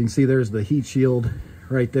so you can see there's the heat shield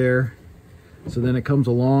right there. So then it comes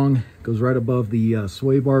along, goes right above the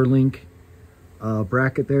sway bar link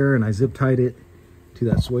bracket there, and I zip tied it to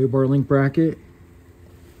that sway bar link bracket.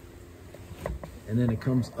 And then it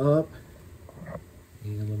comes up,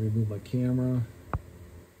 and let me move my camera.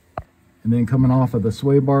 And then coming off of the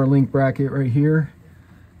sway bar link bracket right here,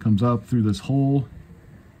 comes up through this hole,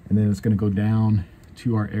 and then it's going to go down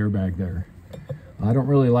to our airbag there. I don't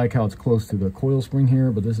really like how it's close to the coil spring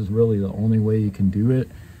here, but this is really the only way you can do it.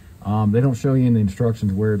 They don't show you in the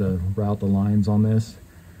instructions where to route the lines on this.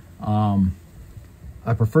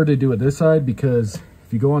 I prefer to do it this side because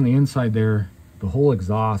if you go on the inside there, the whole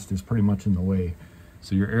exhaust is pretty much in the way.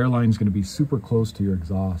 So your air line is going to be super close to your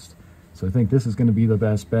exhaust. So I think this is going to be the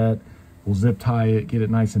best bet. We'll zip tie it, get it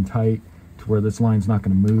nice and tight to where this line's not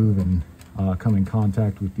going to move and come in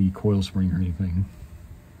contact with the coil spring or anything.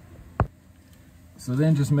 So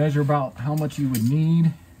then just measure about how much you would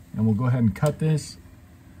need, and we'll go ahead and cut this.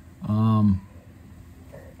 Don't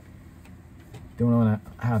want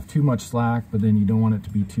to have too much slack, but then you don't want it to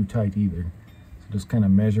be too tight either. So just kind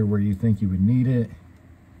of measure where you think you would need it.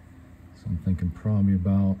 So I'm thinking probably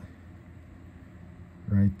about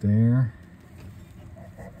right there.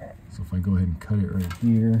 So if I go ahead and cut it right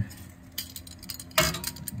here,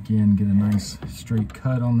 again, get a nice straight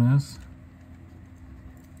cut on this.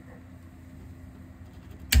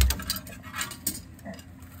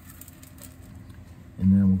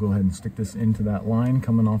 And then we'll go ahead and stick this into that line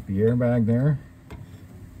coming off the airbag there.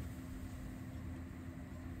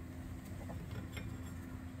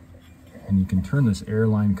 And you can turn this air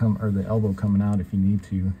line or the elbow coming out if you need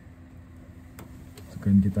to. So go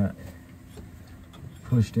ahead and get that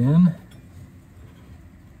pushed in.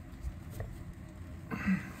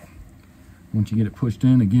 Once you get it pushed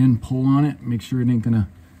in, again, pull on it, make sure it ain't gonna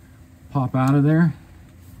pop out of there.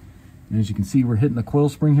 And as you can see, we're hitting the coil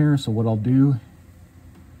spring here, so what I'll do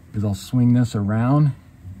is I'll swing this around,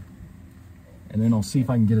 and then I'll see if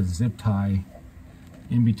I can get a zip tie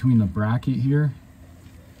in between the bracket here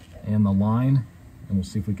and the line, and we'll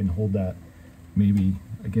see if we can hold that maybe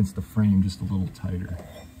against the frame just a little tighter.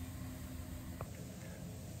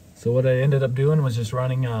 So what I ended up doing was just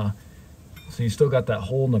running, so you still got that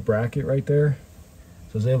hole in the bracket right there.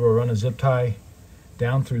 So I was able to run a zip tie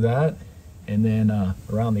down through that and then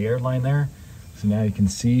around the air line there. So now you can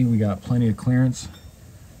see we got plenty of clearance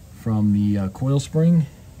from the coil spring,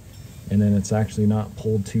 and then it's actually not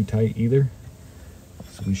pulled too tight either.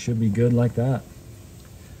 So we should be good like that.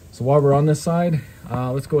 So while we're on this side,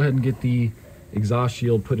 let's go ahead and get the exhaust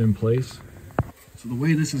shield put in place. So the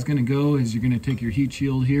way this is gonna go is you're gonna take your heat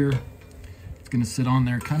shield here. It's gonna sit on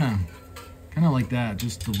there kind of like that,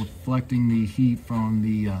 just reflecting the heat from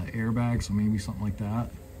the airbag, so maybe something like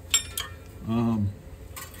that.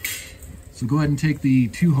 So go ahead and take the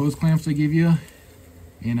 2 hose clamps I gave you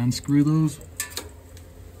and unscrew those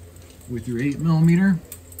with your 8mm,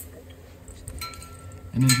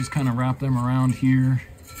 and then just kind of wrap them around here.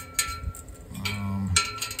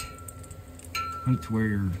 Put it to where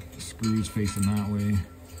your screw is facing that way.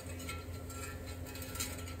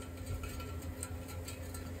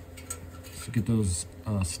 So get those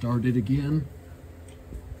started again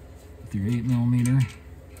with your 8mm.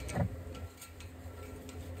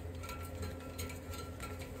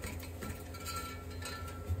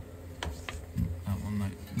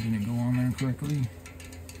 Didn't go on there correctly.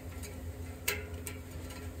 Try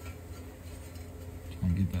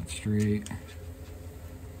and get that straight.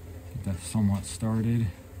 Get that somewhat started.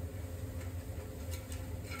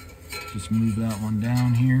 Just move that one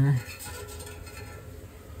down here.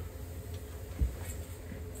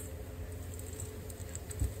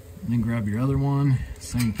 And then grab your other one,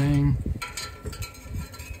 same thing.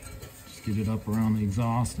 Just get it up around the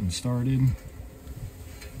exhaust and started.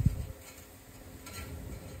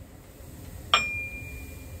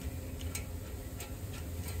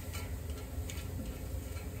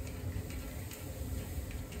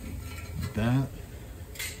 That.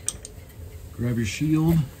 Grab your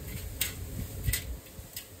shield,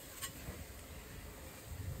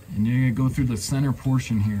 and you're going to go through the center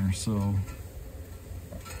portion here. So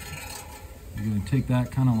you're going to take that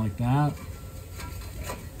kind of like that,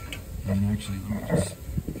 and actually let me just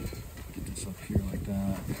get this up here like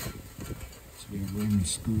that so we have room to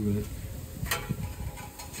screw it.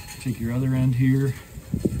 Take your other end here,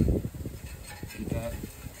 get that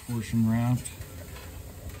portion wrapped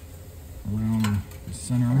around the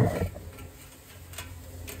center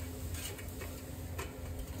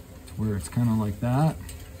to where it's kind of like that.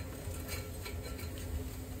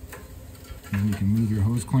 And you can move your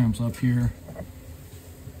hose clamps up here.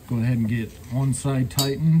 Go ahead and get one side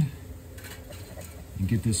tightened and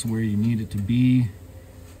get this where you need it to be.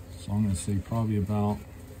 So I'm going to say probably about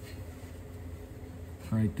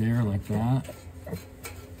right there like that.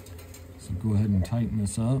 So go ahead and tighten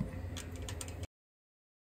this up.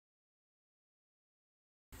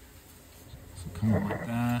 Kind of like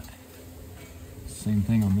that. Same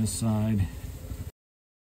thing on this side.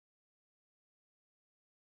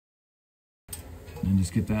 And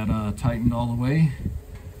just get that tightened all the way.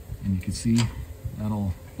 And you can see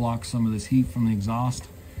that'll block some of this heat from the exhaust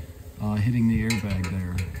hitting the airbag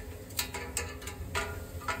there.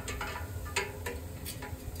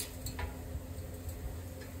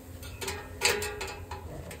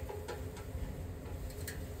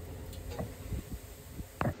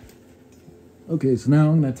 Okay, so now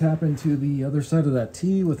I'm going to tap into the other side of that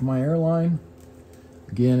T with my airline.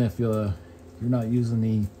 Again, if you're not using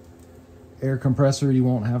the air compressor, you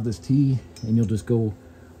won't have this T, and you'll just go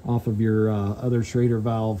off of your other Schrader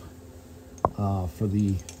valve for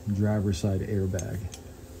the driver's side airbag.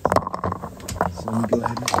 So let me go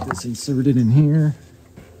ahead and get this inserted in here.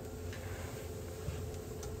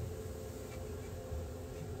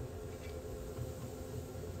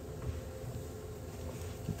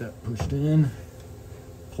 Get that pushed in,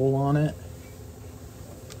 pull on it.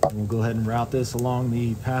 And we'll go ahead and route this along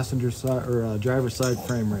the passenger side or driver's side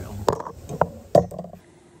frame rail.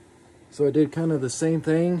 So I did kind of the same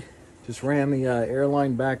thing, just ran the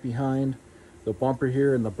airline back behind the bumper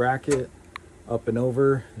here and the bracket up and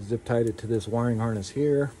over, zip tied it to this wiring harness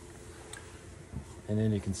here. And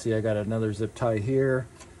then you can see I got another zip tie here.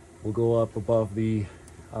 We'll go up above the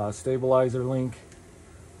stabilizer link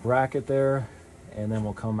bracket there, and then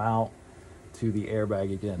we'll come out to the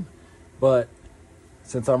airbag again. But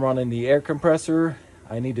since I'm running the air compressor,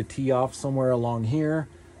 I need to tee off somewhere along here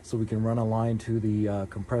so we can run a line to the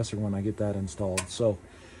compressor when I get that installed. So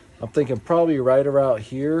I'm thinking probably right around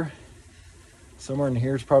here. Somewhere in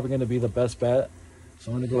here is probably going to be the best bet.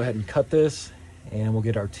 So I'm going to go ahead and cut this, and we'll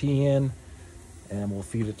get our T in, and we'll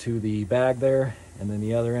feed it to the bag there, and then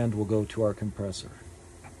the other end will go to our compressor.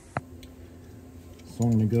 So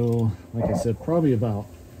I'm going to go, like I said, probably about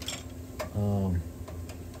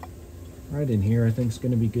right in here. I think it's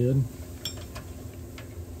going to be good.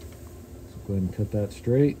 So go ahead and cut that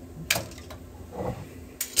straight.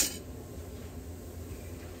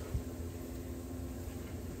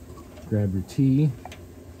 Grab your T,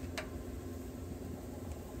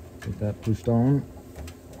 get that pushed on,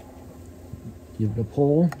 give it a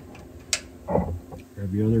pull,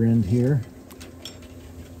 grab your other end here,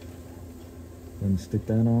 and stick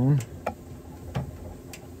that on,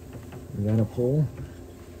 give that a pull,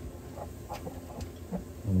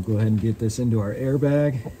 and we'll go ahead and get this into our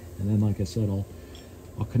airbag, and then like I said,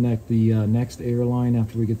 I'll connect the next air line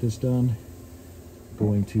after we get this done,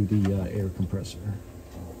 going to the air compressor.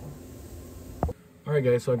 Alright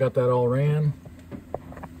guys, so I got that all ran.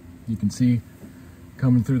 You can see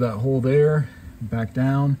coming through that hole there, back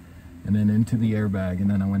down, and then into the airbag. And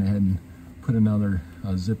then I went ahead and put another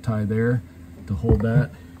zip tie there to hold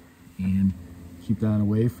that and keep that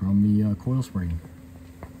away from the coil spring.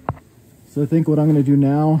 So I think what I'm going to do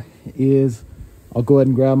now is I'll go ahead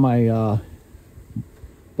and grab my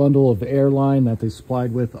bundle of air line that they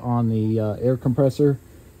supplied with on the air compressor.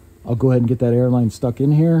 I'll go ahead and get that air line stuck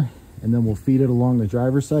in here, and then we'll feed it along the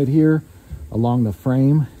driver's side here, along the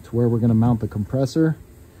frame to where we're going to mount the compressor.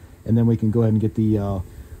 And then we can go ahead and get the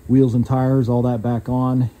wheels and tires, all that back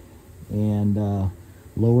on, and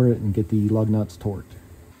lower it and get the lug nuts torqued.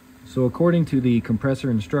 So according to the compressor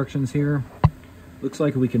instructions here, looks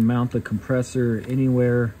like we can mount the compressor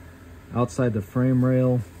anywhere outside the frame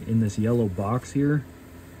rail in this yellow box here,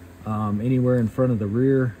 anywhere in front of the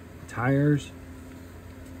rear tires,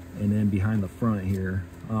 and then behind the front here.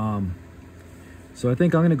 So I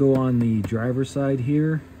think I'm going to go on the driver's side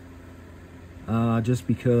here, just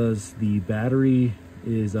because the battery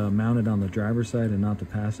is mounted on the driver's side and not the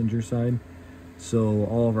passenger side. So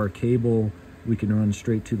all of our cable we can run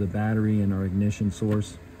straight to the battery and our ignition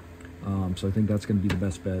source. So I think that's going to be the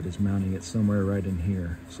best bet, is mounting it somewhere right in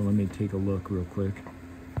here. So let me take a look real quick.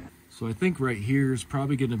 So I think right here is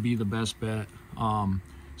probably going to be the best bet. So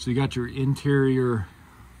you got your interior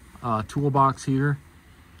toolbox here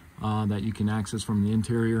that you can access from the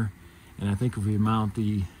interior, and I think if we mount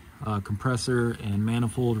the compressor and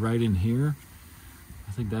manifold right in here,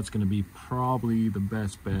 I think that's going to be probably the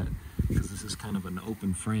best bet, because this is kind of an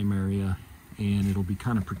open frame area and it'll be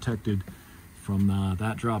kind of protected from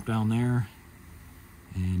that drop down there.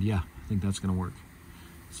 And yeah, I think that's going to work.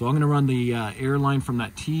 So I'm going to run the air line from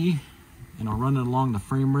that T, and I'll run it along the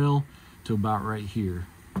frame rail to about right here.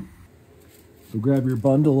 So grab your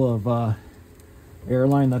bundle of air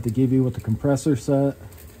line that they give you with the compressor set,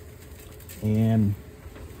 and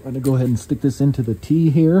I'm going to go ahead and stick this into the T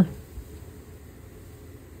here.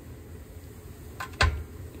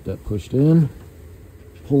 Get that pushed in,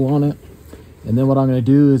 pull on it, and then what I'm going to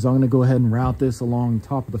do is I'm going to go ahead and route this along the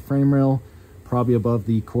top of the frame rail, probably above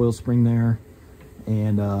the coil spring there,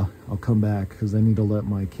 and I'll come back because I need to let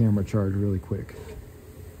my camera charge really quick.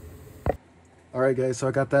 Alright guys, so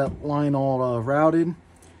I got that line all routed.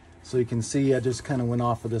 So you can see I just kind of went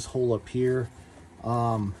off of this hole up here,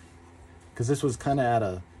 because this was kind of at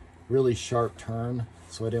a really sharp turn,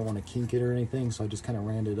 so I didn't want to kink it or anything, so I just kind of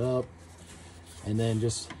ran it up, and then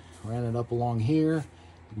just ran it up along here.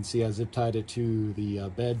 You can see I zip tied it to the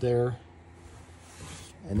bed there,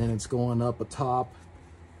 and then it's going up atop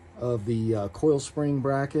of the coil spring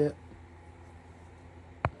bracket.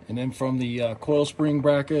 And then from the coil spring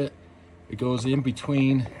bracket, it goes in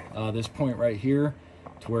between this point right here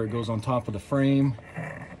to where it goes on top of the frame.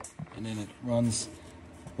 And then it runs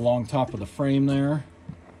along top of the frame there.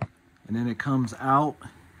 And then it comes out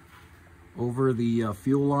over the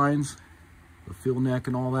fuel lines, the fuel neck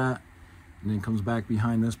and all that. And then comes back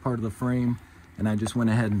behind this part of the frame. And I just went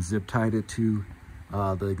ahead and zip tied it to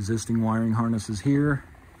the existing wiring harnesses here.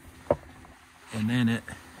 And then it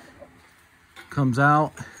comes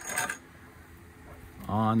out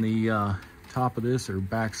on the top of this, or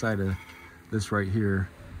back side of this right here,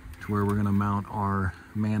 to where we're gonna mount our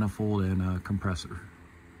manifold and compressor.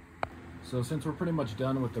 So since we're pretty much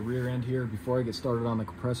done with the rear end here, before I get started on the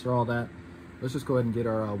compressor, all that, let's just go ahead and get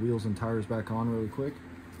our wheels and tires back on really quick.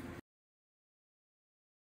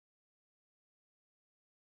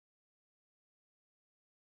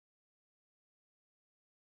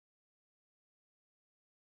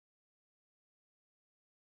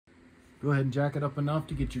 Go ahead and jack it up enough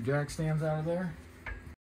to get your jack stands out of there.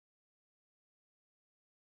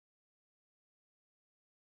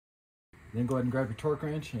 Then go ahead and grab your torque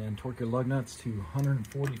wrench and torque your lug nuts to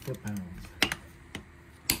 140 foot-pounds.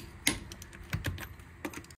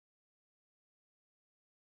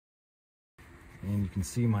 And you can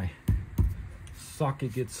see my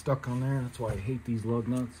socket gets stuck on there. That's why I hate these lug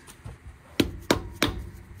nuts.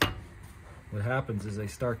 What happens is they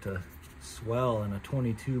start to swell, and a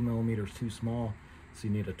 22 millimeter is too small, so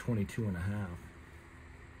you need a 22.5.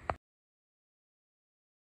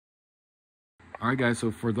 All right guys,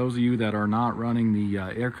 so for those of you that are not running the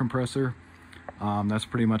air compressor, that's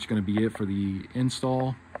pretty much going to be it for the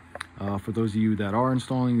install. For those of you that are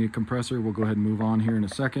installing the compressor, we'll go ahead and move on here in a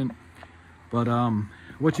second. But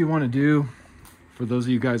what you want to do, for those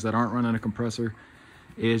of you guys that aren't running a compressor,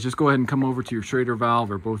 is just go ahead and come over to your Schrader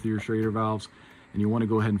valve, or both of your Schrader valves, and you want to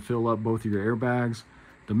go ahead and fill up both of your airbags.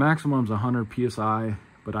 The maximum is 100 psi,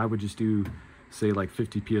 but I would just do, say, like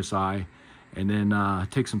 50 psi, and then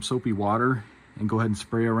take some soapy water and go ahead and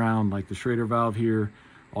spray around like the Schrader valve here,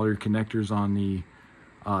 all your connectors on the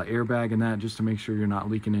airbag and that, just to make sure you're not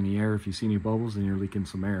leaking any air. If you see any bubbles, then you're leaking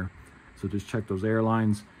some air. So just check those air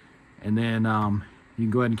lines, and then you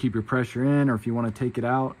can go ahead and keep your pressure in, or if you want to take it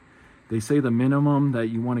out, they say the minimum that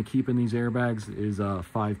you want to keep in these airbags is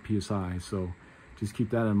 5 psi. So just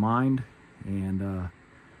keep that in mind, and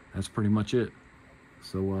that's pretty much it.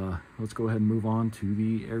 So let's go ahead and move on to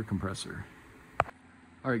the air compressor.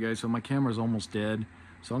 All right guys, so my camera's almost dead,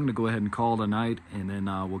 so I'm gonna go ahead and call it a night, and then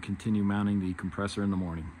we'll continue mounting the compressor in the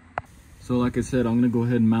morning. So like I said, I'm gonna go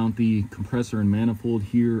ahead and mount the compressor and manifold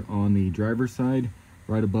here on the driver's side,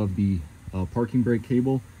 right above the parking brake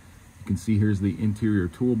cable. You can see here's the interior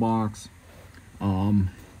toolbox.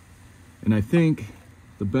 And I think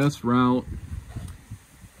the best route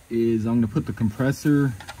is I'm gonna put the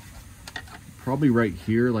compressor probably right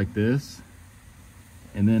here like this,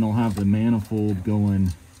 and then I'll have the manifold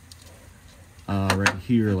going right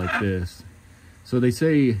here like this. So they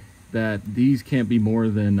say that these can't be more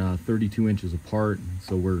than 32 inches apart,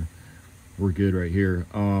 so we're good right here.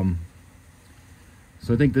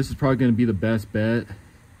 So I think this is probably going to be the best bet,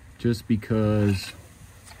 just because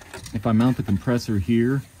if I mount the compressor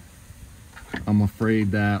here, I'm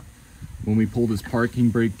afraid that when we pull this parking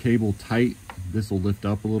brake cable tight, this will lift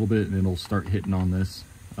up a little bit and it'll start hitting on this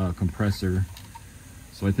compressor.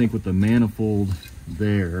 So I think with the manifold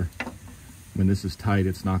there, when this is tight,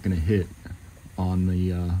 it's not going to hit on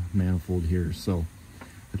the manifold here. So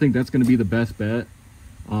I think that's going to be the best bet.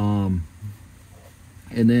 And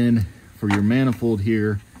then for your manifold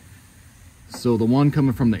here, so the one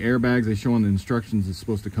coming from the airbags, they show on the instructions, is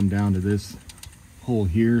supposed to come down to this hole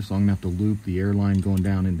here. So I'm gonna have to loop the air line going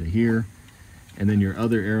down into here. And then your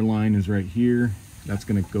other air line is right here. That's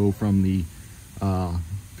gonna go from the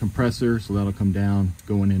compressor, so that'll come down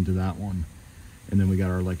going into that one. And then we got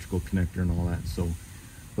our electrical connector and all that. So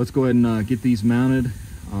let's go ahead and get these mounted.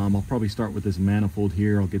 I'll probably start with this manifold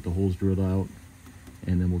here. I'll get the holes drilled out,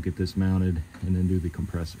 and then we'll get this mounted and then do the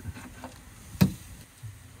compressor.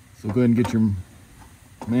 So go ahead and get your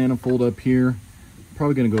manifold up here.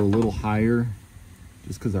 Probably gonna go a little higher,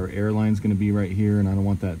 just because our air line's gonna be right here, and I don't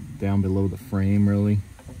want that down below the frame really.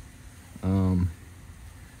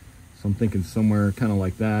 So I'm thinking somewhere kind of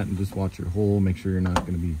like that, and just watch your hole. Make sure you're not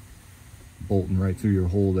gonna be bolting right through your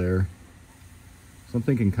hole there. So I'm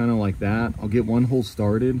thinking kind of like that. I'll get one hole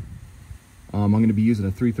started. I'm gonna be using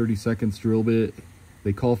a 3/32 drill bit.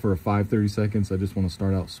 They call for a 5/32. I just want to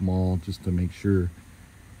start out small just to make sure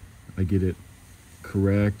I get it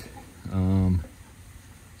correct. So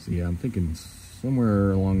yeah, I'm thinking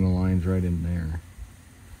somewhere along the lines right in there.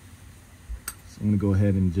 So I'm gonna go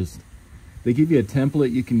ahead and they give you a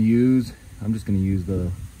template you can use. I'm just gonna use the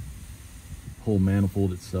whole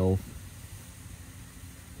manifold itself.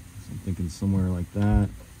 So I'm thinking somewhere like that.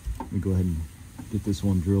 Let me go ahead and get this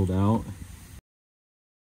one drilled out.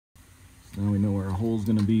 So now we know where our hole's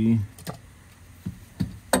gonna be.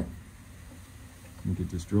 Let me get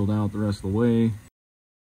this drilled out the rest of the way.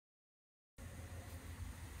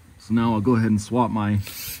 So now I'll go ahead and swap my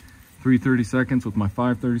 3/32 with my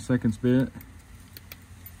 5/32 bit.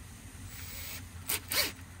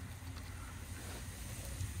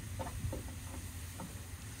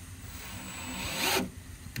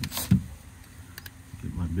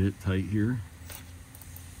 Get my bit tight here.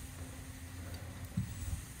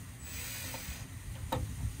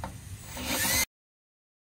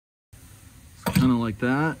 So kind of like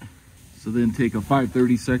that. So then take a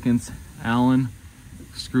 5/32 Allen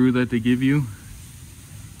screw that they give you.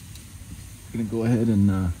 I'm gonna go ahead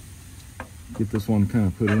and get this one kind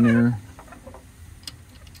of put in there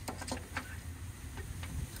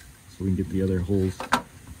so we can get the other holes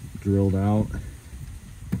drilled out.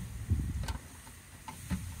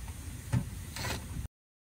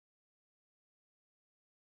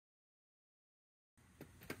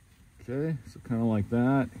 Okay, so kind of like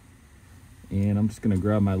that. And I'm just gonna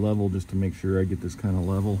grab my level just to make sure I get this kind of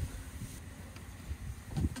level.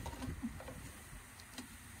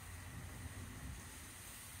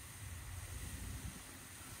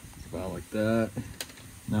 About like that.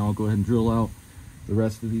 Now I'll go ahead and drill out the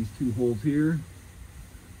rest of these two holes here.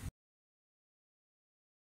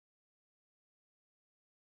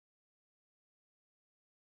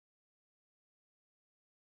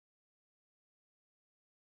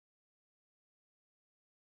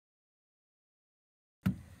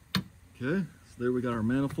 Okay, so there we got our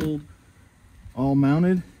manifold all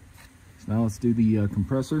mounted. So now let's do the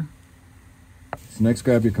compressor. So next,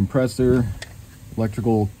 grab your compressor.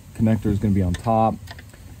 Electrical connector is going to be on top,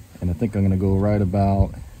 and I think I'm going to go right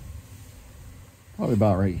about, probably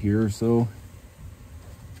about right here or so.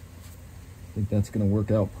 I think that's going to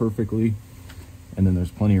work out perfectly. And then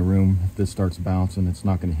there's plenty of room. If this starts bouncing, it's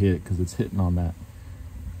not going to hit because it's hitting on that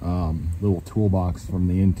little toolbox from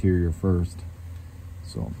the interior first.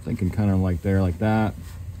 So I'm thinking kind of like there, like that.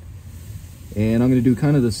 And I'm going to do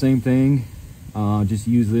kind of the same thing. Just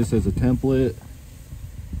use this as a template.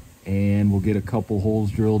 And we'll get a couple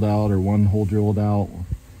holes drilled out, or one hole drilled out.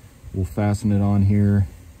 We'll fasten it on here,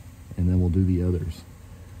 and then we'll do the others.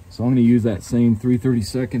 So I'm going to use that same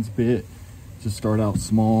 3/32 bit. Just start out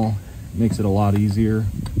small, makes it a lot easier.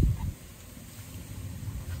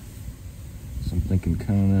 So I'm thinking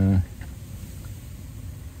kind of,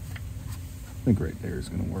 I think right there is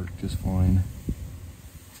going to work just fine.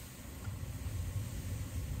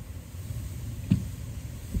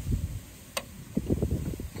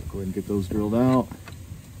 Go ahead and get those drilled out.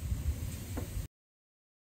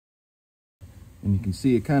 And you can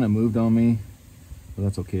see it kind of moved on me, but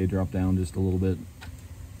that's okay. Drop down just a little bit.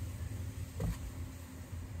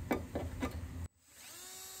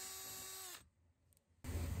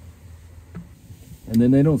 And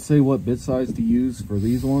then they don't say what bit size to use for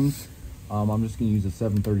these ones. I'm just going to use a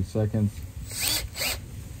 7/32.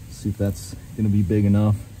 See if that's going to be big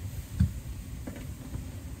enough.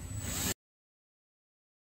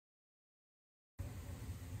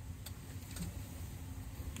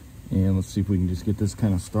 And let's see if we can just get this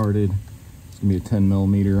kind of started. It's going to be a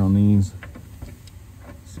 10mm on these.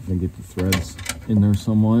 See if I can get the threads in there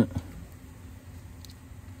somewhat.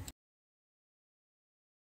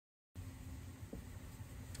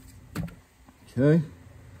 Okay.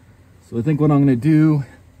 So I think what I'm going to do,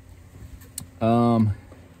 it's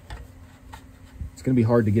going to be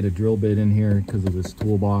hard to get a drill bit in here because of this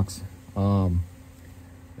toolbox. I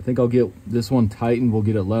think I'll get this one tightened, we'll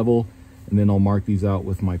get it level, and then I'll mark these out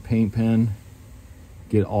with my paint pen,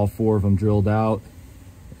 get all 4 of them drilled out,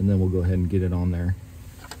 and then we'll go ahead and get it on there.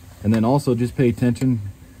 And then also just pay attention,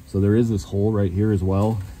 so there is this hole right here as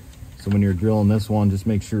well. So when you're drilling this one, just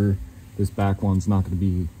make sure this back one's not going to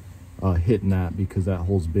be hitting that, because that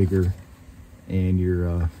hole's bigger and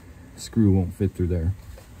your screw won't fit through there.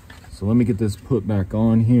 So let me get this put back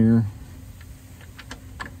on here.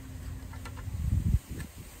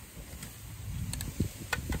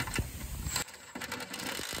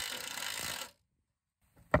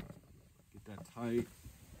 Get that tight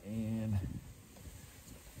and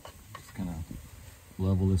just kind of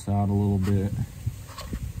level this out a little bit.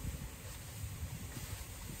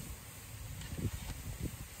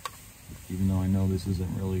 Even though I know this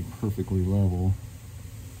isn't really perfectly level.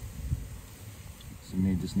 So you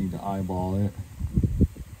may just need to eyeball it.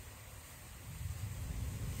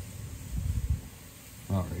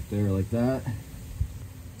 there like that.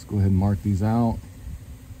 Let's go ahead and mark these out.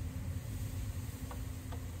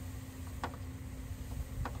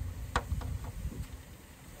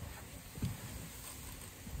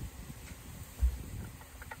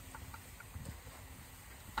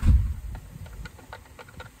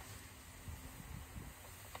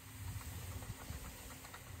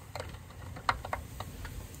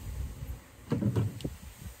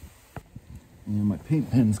 And my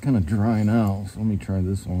paint pen's kind of drying out, so let me try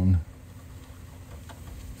this one.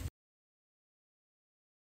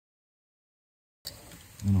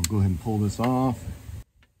 And I'll go ahead and pull this off.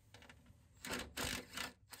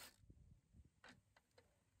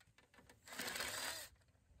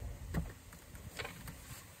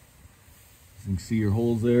 You can see your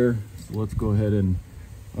holes there, so let's go ahead and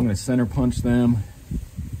I'm going to center punch them.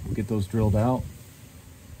 We'll get those drilled out,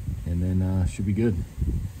 and then should be good.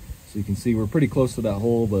 So you can see we're pretty close to that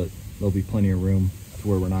hole, but there'll be plenty of room to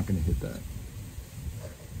where we're not going to hit that.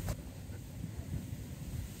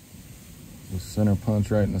 We'll center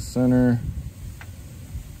punch right in the center.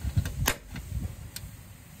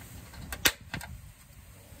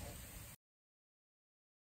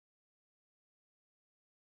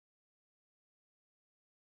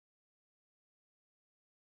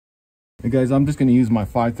 Hey guys, I'm just going to use my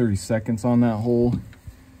 5/32 on that hole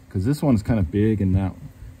because this one's kind of big and that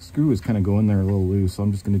screw is kind of going there a little loose, so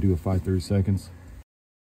I'm just going to do a 5/32.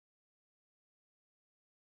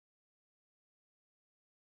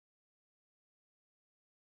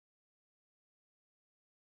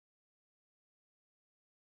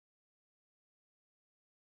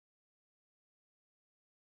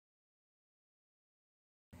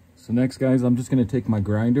 So next guys, I'm just going to take my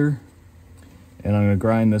grinder and I'm going to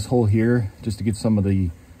grind this hole here just to get some of the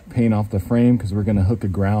paint off the frame, because we're going to hook a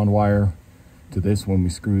ground wire to this when we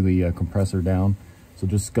screw the compressor down. So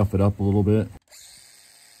just scuff it up a little bit.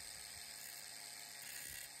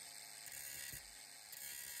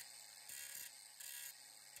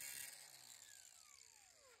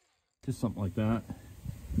 Just something like that.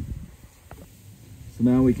 So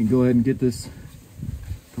now we can go ahead and get this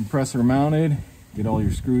compressor mounted, get all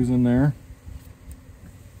your screws in there.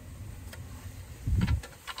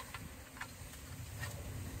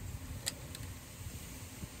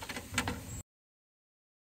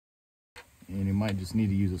 And you might just need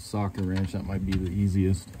to use a socket wrench, that might be the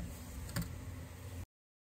easiest.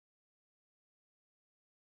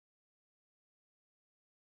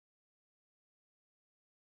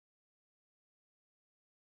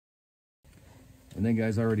 And then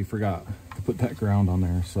guys, I already forgot to put that ground on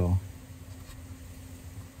there, so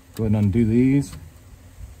go ahead and undo these.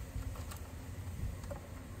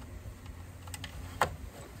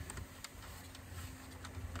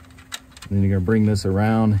 And then you're gonna bring this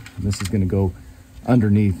around, and this is gonna go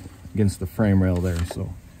underneath against the frame rail there.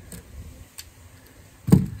 So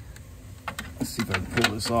let's see if I can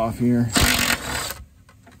pull this off here.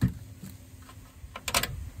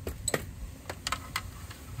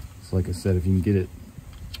 So like I said, if you can get it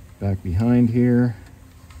back behind here.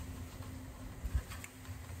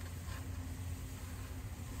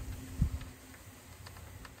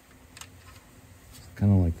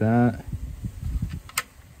 Kind of like that.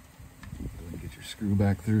 Get your screw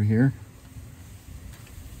back through here.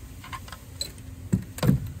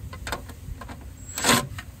 Just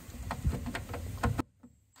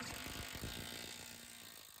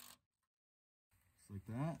like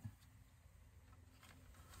that.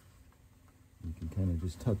 You can kind of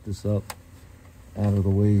just tuck this up out of the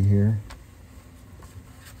way here.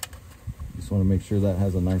 Just want to make sure that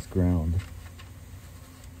has a nice ground.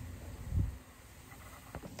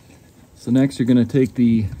 So next you're going to take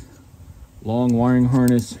the long wiring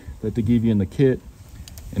harness that they give you in the kit,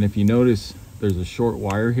 and if you notice there's a short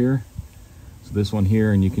wire here, so this one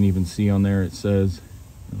here, and you can even see on there it says,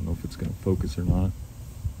 I don't know if it's going to focus or not,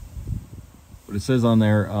 but it says on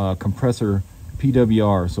there compressor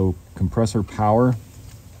PWR, so compressor power,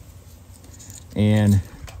 and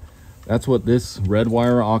that's what this red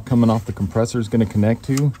wire all coming off the compressor is going to connect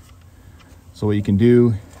to. So what you can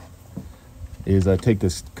do is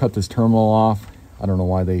cut this terminal off. I don't know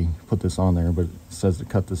why they put this on there, but it says to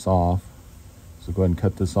cut this off. So go ahead and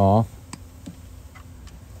cut this off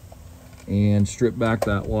and strip back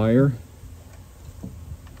that wire.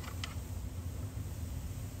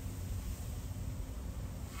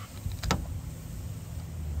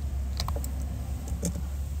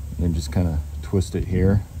 And then just kind of twist it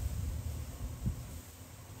here.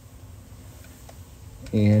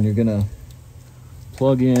 And you're gonna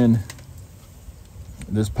plug in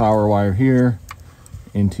this power wire here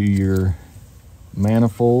into your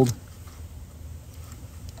manifold,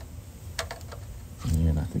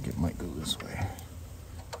 and I think it might go this way.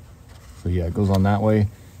 So yeah, it goes on that way.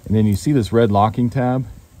 And then you see this red locking tab.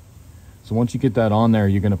 So once you get that on there,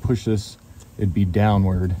 you're gonna push this, it'd be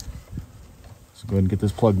downward. So go ahead and get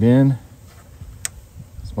this plugged in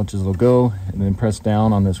as much as it'll go, and then press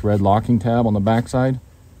down on this red locking tab on the back side.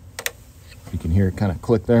 You can hear it kind of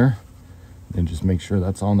click there. And just make sure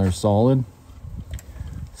that's on there solid.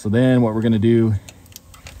 So then what we're gonna do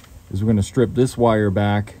is we're gonna strip this wire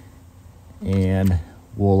back, and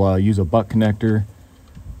we'll use a butt connector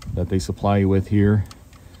that they supply you with here.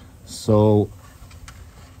 So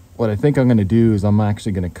what I think I'm gonna do is I'm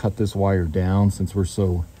actually gonna cut this wire down since we're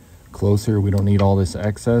so close here. We don't need all this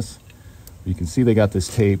excess. You can see they got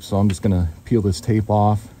this tape, so I'm just gonna peel this tape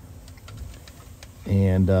off,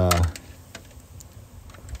 and we'll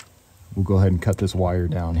go ahead and cut this wire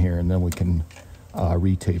down here, and then we can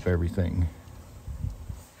retape everything.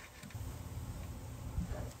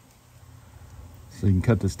 So you can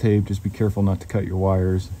cut this tape, just be careful not to cut your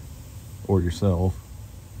wires or yourself.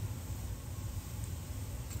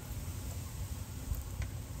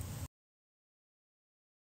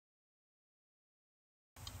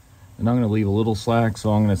 And I'm going to leave a little slack,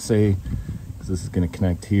 so I'm going to say, because this is going to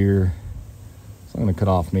connect here, so I'm going to cut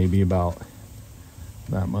off maybe about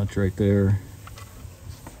that much right there.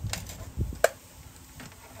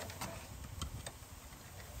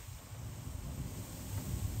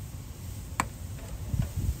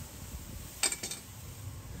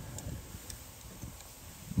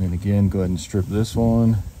 And then again, go ahead and strip this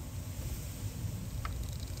one.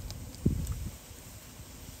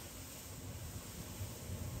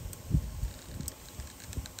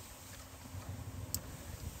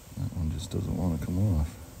 That one just doesn't want to come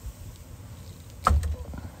off.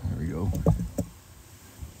 There we go.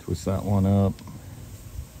 Twist that one up.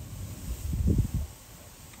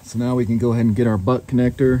 So now we can go ahead and get our butt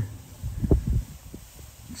connector.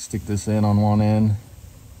 Stick this in on one end.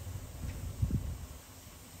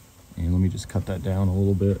 And let me just cut that down a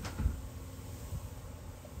little bit.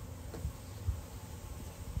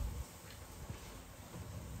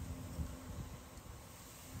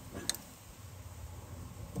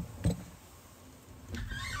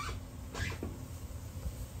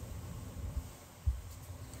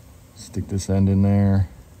 Stick this end in there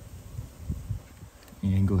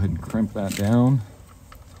and go ahead and crimp that down.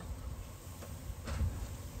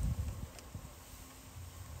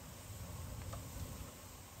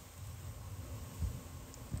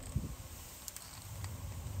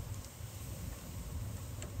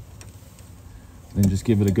 Then just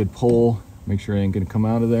give it a good pull. Make sure it ain't gonna come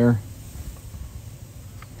out of there.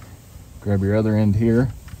 Grab your other end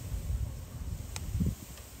here.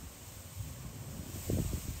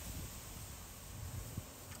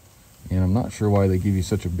 And I'm not sure why they give you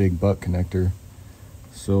such a big butt connector.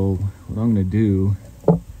 So what I'm gonna do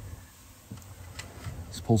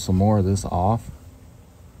is pull some more of this off,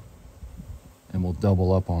 and we'll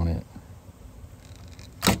double up on it.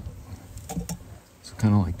 So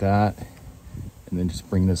kind of like that. And then just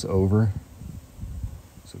bring this over.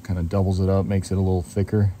 So it kind of doubles it up, makes it a little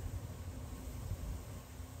thicker.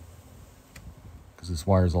 Because this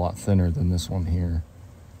wire is a lot thinner than this one here.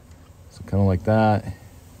 So kind of like that. Go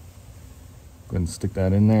ahead and stick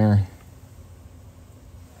that in there.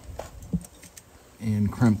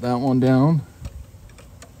 And crimp that one down.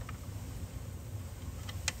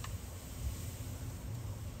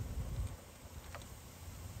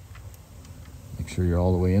 Make sure you're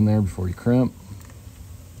all the way in there before you crimp.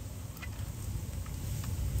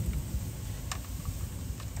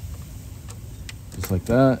 Like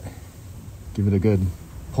that. Give it a good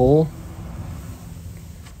pull,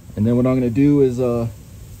 and then what I'm going to do is you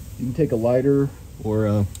can take a lighter or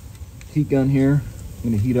a heat gun here. I'm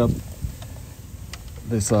going to heat up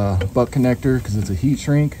this butt connector because it's a heat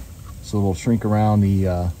shrink, so it'll shrink around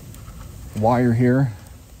the wire here,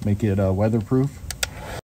 make it weatherproof.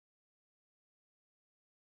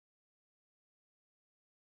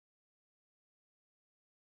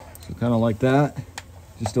 So kind of like that.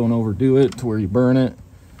 Just don't overdo it to where you burn it.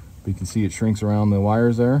 But you can see it shrinks around the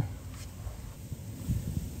wires there.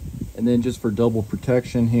 And then just for double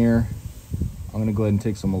protection here, I'm gonna go ahead and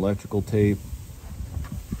take some electrical tape.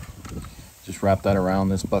 Just wrap that around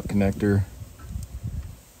this butt connector,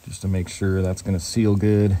 just to make sure that's gonna seal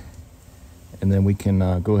good. And then we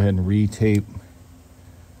can go ahead and re-tape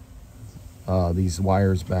these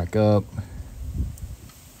wires back up.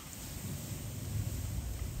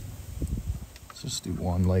 Just do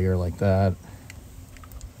one layer like that.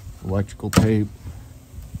 Electrical tape.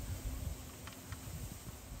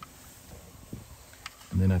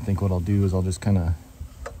 And then I think what I'll do is I'll just kind of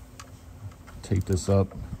tape this up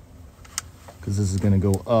because this is going to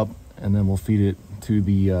go up and then we'll feed it to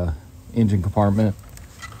the engine compartment.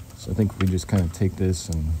 So I think if we just kind of take this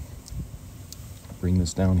and bring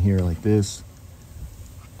this down here like this,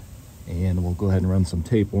 and we'll go ahead and run some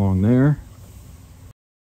tape along there.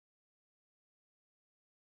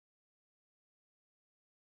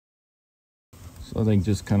 So I think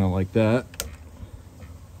just kind of like that.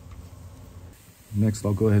 Next,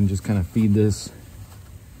 I'll go ahead and just kind of feed this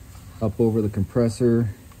up over the compressor,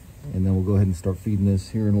 and then we'll go ahead and start feeding this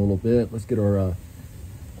here in a little bit. Let's get our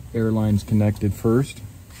air lines connected first.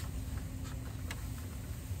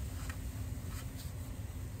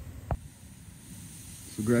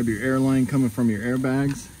 So grab your air line coming from your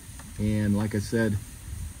airbags, and like I said,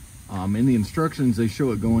 in the instructions they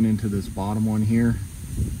show it going into this bottom one here,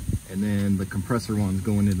 and then the compressor one's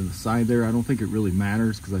going into the side there. I don't think it really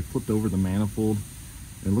matters because I flipped over the manifold.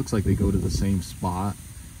 It looks like they go to the same spot,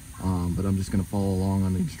 but I'm just going to follow along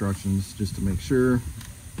on the instructions just to make sure.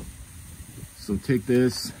 So take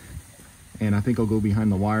this, and I think I'll go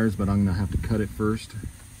behind the wires, but I'm going to have to cut it first.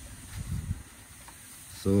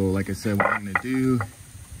 So like I said, what I'm going to do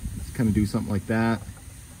is kind of do something like that.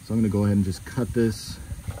 So I'm going to go ahead and just cut this.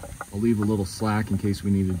 I'll leave a little slack in case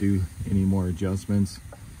we need to do any more adjustments.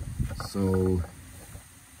 So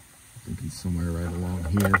I think he's somewhere right along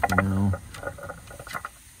here for now.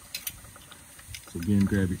 So again,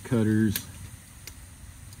 grab your cutters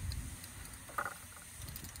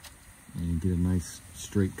and get a nice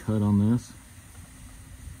straight cut on this.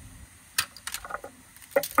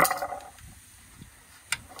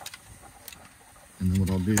 And then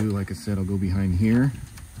what I'll do, like I said, I'll go behind here,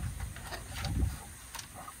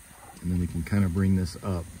 and then we can kind of bring this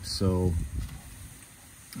up. So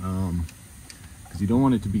because you don't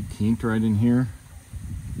want it to be kinked right in here.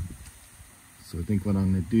 So I think what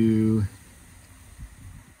I'm going to do,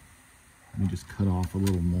 let me just cut off a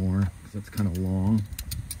little more because that's kind of long.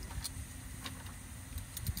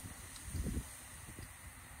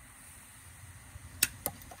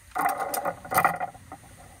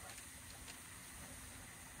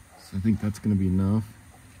 So I think that's going to be enough.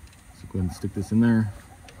 So go ahead and stick this in there.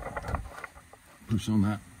 Push on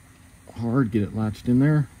that hard, get it latched in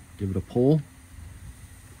there, give it a pull.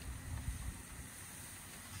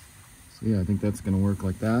 So yeah, I think that's going to work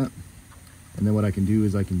like that. And then what I can do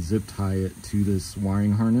is I can zip tie it to this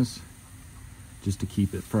wiring harness just to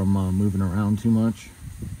keep it from moving around too much.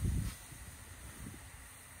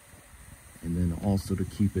 And then also to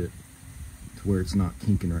keep it to where it's not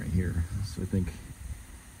kinking right here. So I think,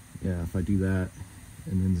 yeah, if I do that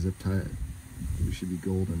and then zip tie it, we should be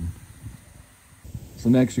golden. So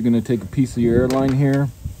next you're going to take a piece of your air line here.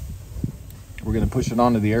 We're going to push it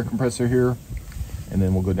onto the air compressor here, and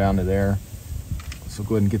then we'll go down to there. So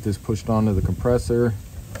go ahead and get this pushed onto the compressor.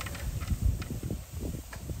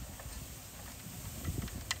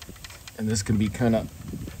 And this can be kind of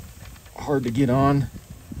hard to get on.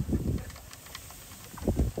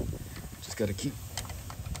 Just got to keep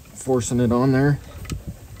forcing it on there.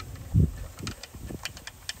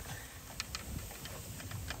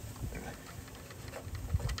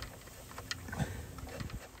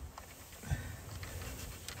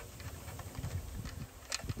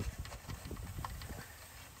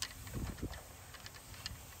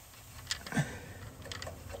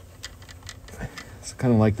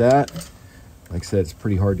 Kind of like that. Like I said, it's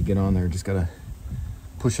pretty hard to get on there. Just gotta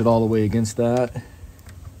push it all the way against that.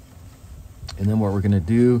 And then what we're gonna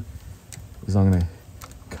do is I'm gonna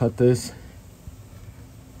cut this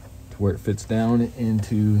to where it fits down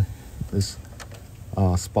into this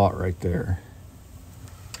spot right there.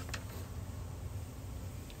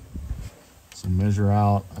 So measure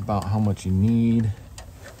out about how much you need,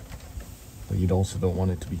 but you also don't want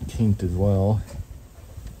it to be kinked as well.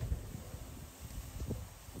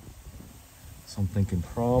 So I'm thinking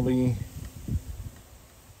probably,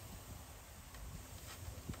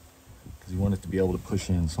 because you want it to be able to push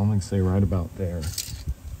in. So I'm going to say right about there.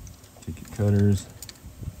 Take your cutters.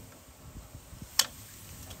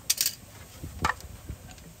 Cut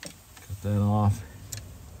that off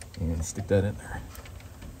and stick that in there.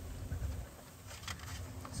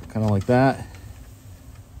 So kind of like that.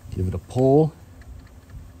 Give it a pull.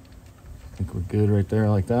 I think we're good right there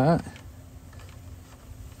like that.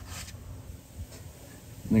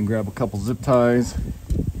 And then grab a couple zip ties.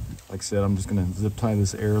 Like I said, I'm just going to zip tie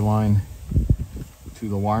this air line to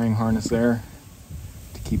the wiring harness there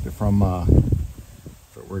to keep it from,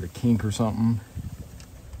 if it were to kink or something.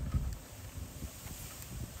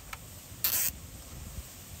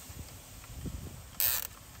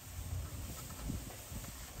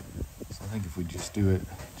 So I think if we just do it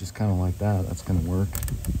just kind of like that, that's going to work.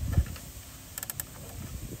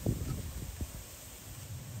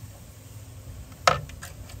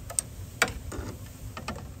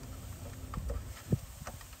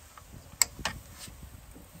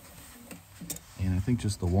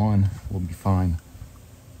 just the one will be fine.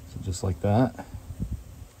 So just like that.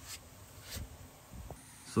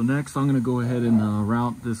 So next I'm going to go ahead and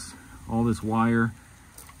route all this wire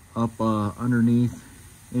up underneath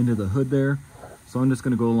into the hood there. So I'm just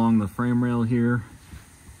going to go along the frame rail here,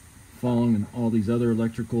 following all these other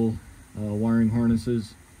electrical wiring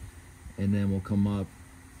harnesses, and then we'll come up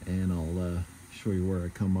and I'll show you where I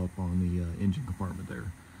come up on the engine compartment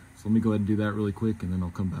there. So let me go ahead and do that really quick and then I'll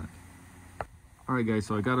come back. All right guys,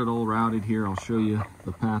 so I got it all routed here. I'll show you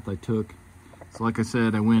the path I took. So like I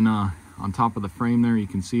said, I went on top of the frame there, you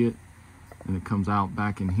can see it, and it comes out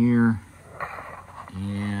back in here,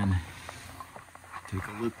 and take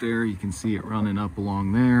a look there, you can see it running up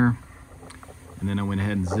along there. And then I went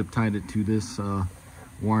ahead and zip tied it to this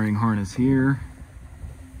wiring harness here,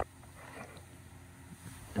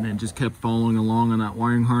 and then just kept following along on that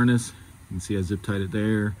wiring harness. You can see I zip tied it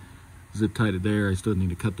there, zip tied it there. I still need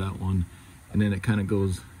to cut that one, and then it kind of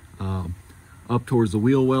goes up towards the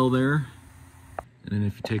wheel well there. And then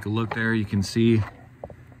if you take a look there, you can see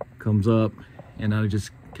comes up, and I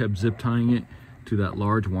just kept zip tying it to that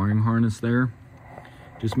large wiring harness there.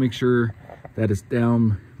 Just make sure that it's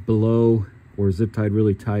down below or zip tied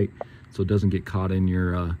really tight so it doesn't get caught in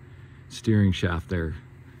your steering shaft there.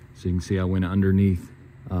 So you can see I went underneath,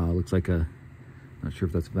 looks like not sure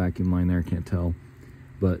if that's a vacuum line there, can't tell,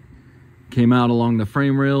 but came out along the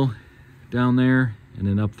frame rail down there and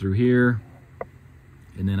then up through here,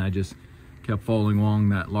 and then I just kept following along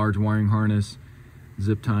that large wiring harness,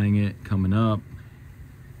 zip tying it, coming up,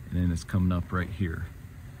 and then it's coming up right here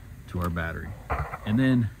to our battery. And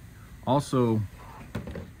then also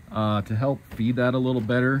to help feed that a little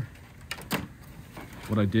better,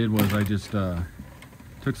 what I did was I just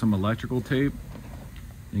took some electrical tape.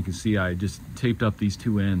 You can see I just taped up these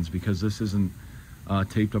two ends because this isn't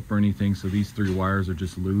taped up or anything, so these three wires are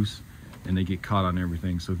just loose and they get caught on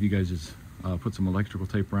everything. So if you guys just put some electrical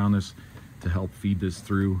tape around this to help feed this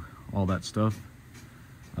through all that stuff,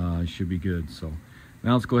 it should be good. So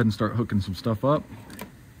now let's go ahead and start hooking some stuff up.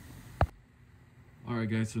 All right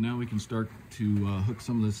guys, so now we can start to hook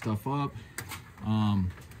some of this stuff up.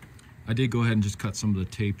 I did go ahead and just cut some of the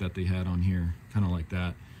tape that they had on here, kind of like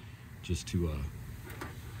that, just to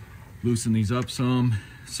loosen these up some.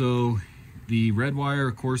 So the red wire,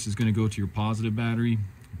 of course, is going to go to your positive battery.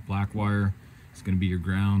 Black wire is going to be your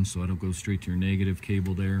ground, so it'll go straight to your negative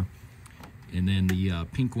cable there. And then the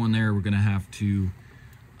pink one there, we're going to have to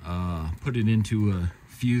put it into a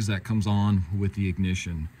fuse that comes on with the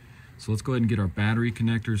ignition. So let's go ahead and get our battery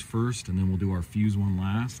connectors first, and then we'll do our fuse one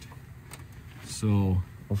last. So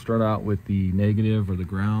I'll start out with the negative or the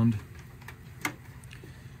ground.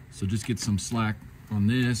 So just get some slack on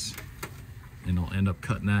this, and I'll end up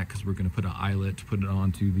cutting that because we're going to put an eyelet to put it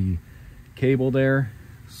onto the cable there.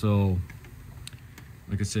 So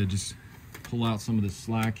like I said, just pull out some of this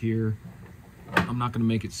slack here. I'm not going to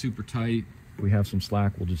make it super tight. If we have some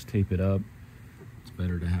slack, we'll just tape it up. It's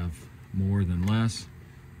better to have more than less.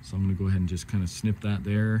 So I'm going to go ahead and just kind of snip that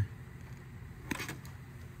there.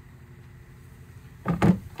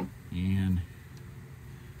 And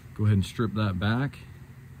go ahead and strip that back.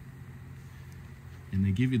 And they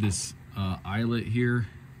give you this eyelet here.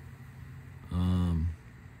 And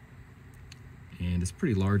it's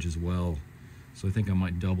pretty large as well. So I think I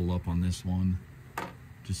might double up on this one,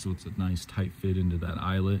 just so it's a nice tight fit into that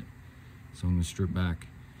eyelet. So I'm going to strip back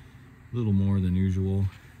a little more than usual.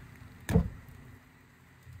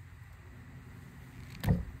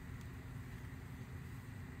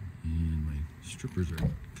 And my strippers are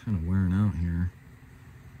kind of wearing out here.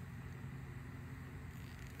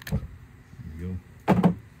 There we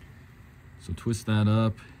go. So twist that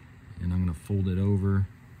up, and I'm going to fold it over.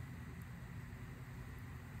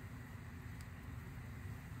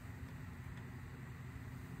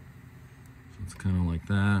 So it's kind of like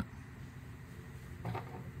that.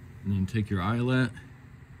 And then take your eyelet, go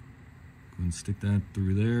and stick that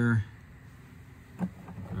through there.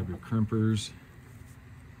 Grab your crimpers,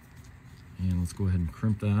 and let's go ahead and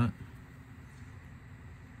crimp that.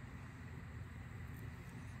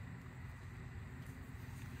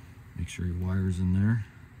 Make sure your wire's in there.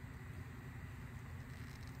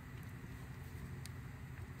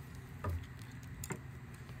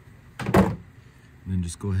 And then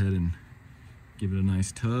just go ahead and give it a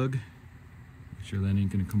nice tug. Make sure that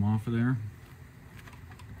ain't gonna come off of there.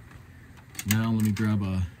 Now let me grab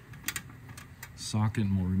a socket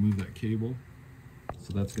and we'll remove that cable.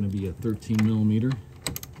 So that's gonna be a 13 millimeter.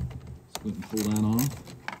 Let's go ahead and pull that off.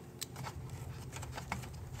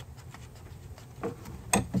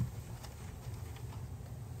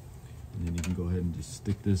 And then you can go ahead and just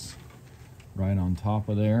stick this right on top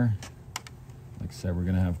of there. Like I said, we're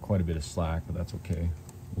gonna have quite a bit of slack, but that's okay.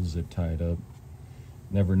 We'll zip tie it up.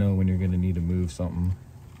 Never know when you're gonna need to move something.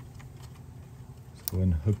 Let's go ahead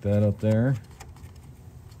and hook that up there.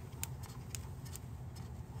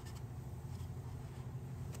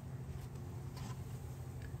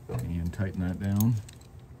 And tighten that down.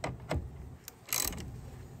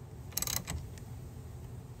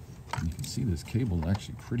 And you can see this cable is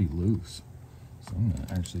actually pretty loose. So I'm gonna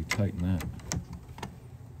actually tighten that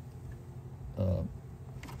up.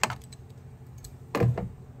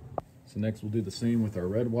 So next we'll do the same with our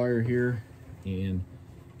red wire here. And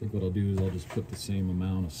I think what I'll do is I'll just put the same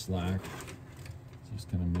amount of slack. So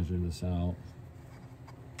just kind of measure this out.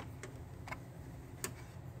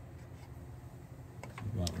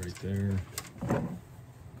 About right there. Go ahead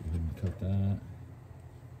and cut that.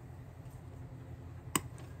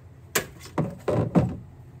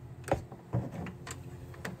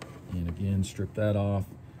 And again, strip that off.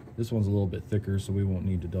 This one's a little bit thicker, so we won't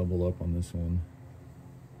need to double up on this one.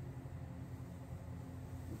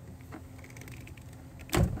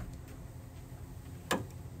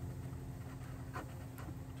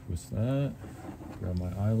 Twist that. Grab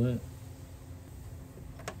my eyelet.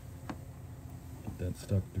 Get that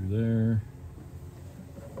stuck through there.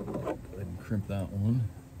 Go ahead and crimp that one.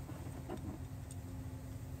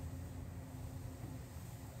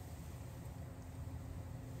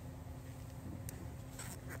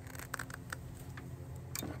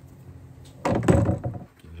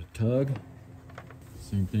 Give it a tug.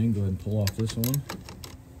 Same thing, go ahead and pull off this one.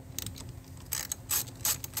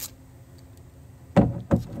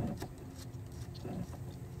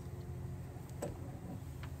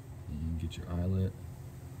 And get your eyelet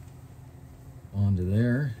onto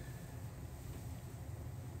there.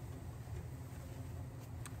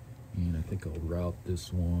 And I think I'll route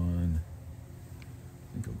this one.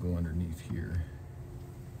 I think I'll go underneath here.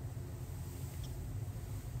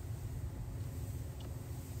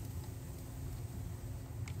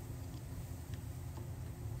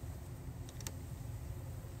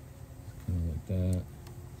 Kind of like that.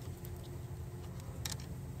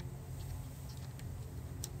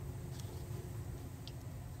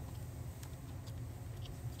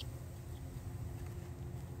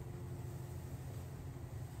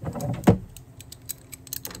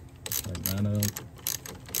 Tighten that up.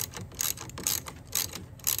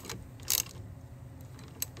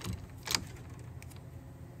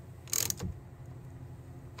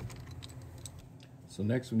 So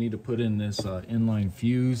next we need to put in this inline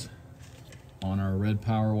fuse on our red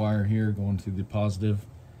power wire here going to the positive.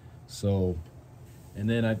 So, and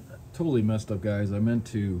then I totally messed up, guys. I meant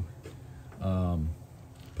to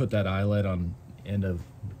put that eyelet on end of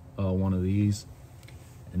one of these,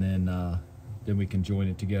 and then we can join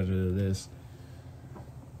it together to this,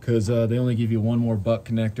 because they only give you one more butt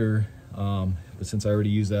connector, but since I already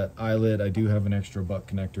used that eyelet, I do have an extra butt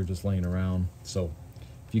connector just laying around. So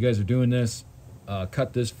if you guys are doing this,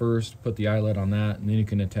 cut this first, put the eyelet on that, and then you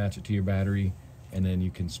can attach it to your battery, and then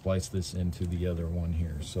you can splice this into the other one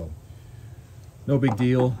here. So no big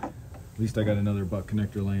deal. At least I got another butt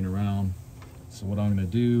connector laying around. So what I'm going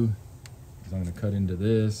to do is I'm going to cut into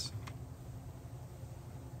this.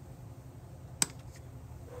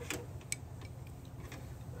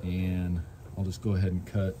 And I'll just go ahead and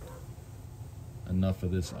cut enough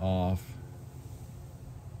of this off.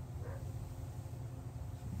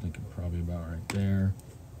 I'm thinking probably about right there.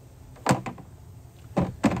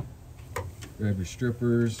 Grab your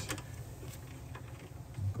strippers.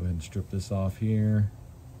 Go ahead and strip this off here.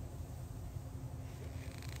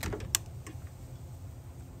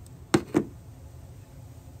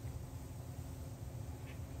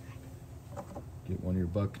 Get one of your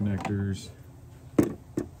butt connectors.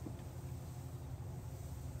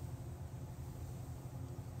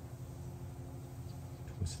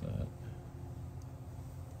 Twist that.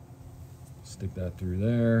 Stick that through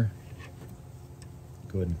there.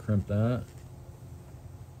 Go ahead and crimp that.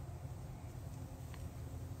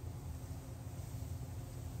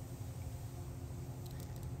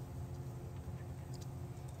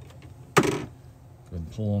 Go ahead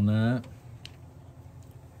and pull on that.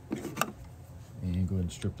 And go ahead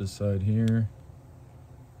and strip this side here.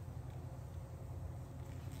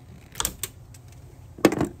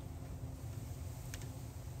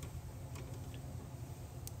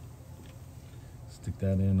 Stick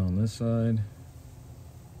that in on this side.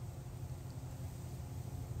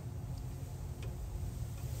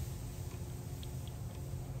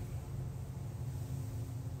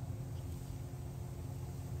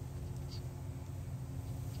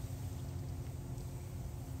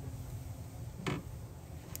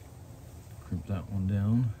 Crimp that one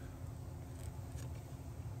down.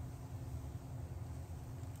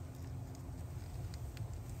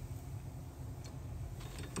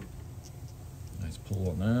 pull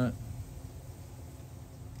on that.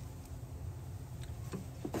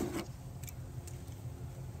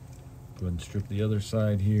 Go ahead and strip the other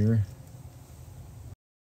side here.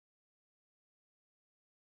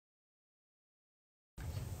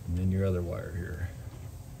 And then your other wire here.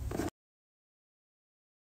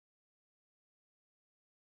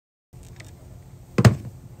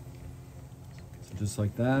 So just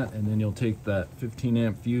like that, and then you'll take that 15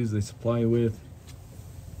 amp fuse they supply you with.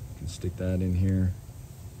 You can stick that in here.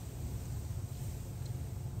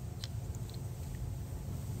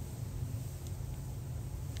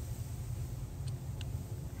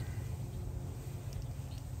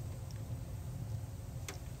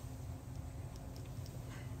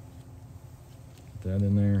 Put that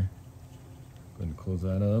in there. Go ahead and close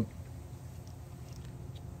that up.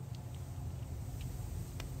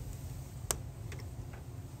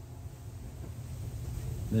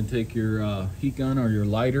 Then take your heat gun or your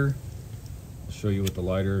lighter. I'll show you with the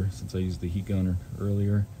lighter since I used the heat gun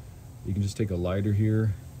earlier. You can just take a lighter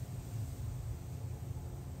here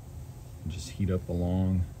and just heat up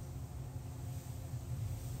along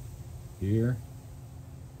here.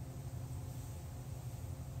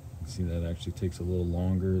 You can see that actually takes a little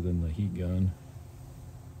longer than the heat gun.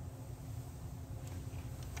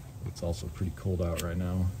 It's also pretty cold out right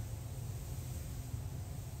now.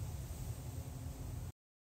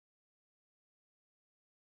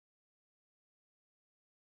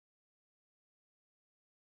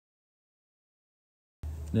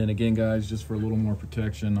 Then again, guys, just for a little more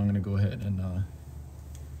protection, I'm going to go ahead and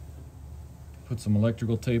put some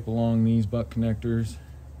electrical tape along these butt connectors.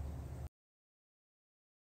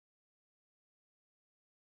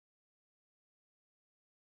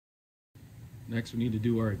 Next, we need to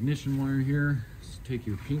do our ignition wire here. So take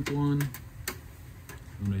your pink one.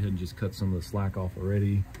 I'm going to go ahead and just cut some of the slack off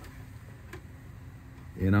already.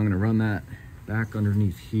 And I'm going to run that back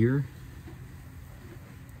underneath here,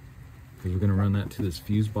 because we're going to run that to this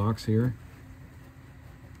fuse box here.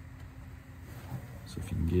 So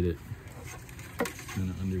if you can get it kind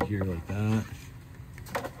of under here like that.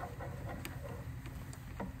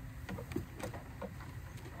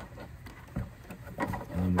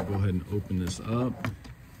 And then we'll go ahead and open this up.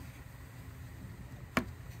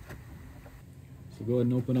 So go ahead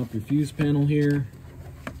and open up your fuse panel here.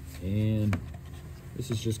 And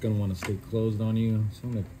this is just going to want to stay closed on you. So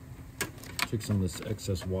I'm going to take some of this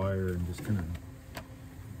excess wire and just kind of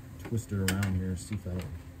twist it around here, see if that'll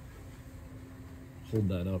hold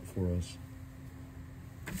that up for us.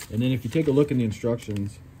 And then if you take a look in the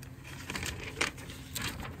instructions,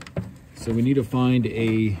 so we need to find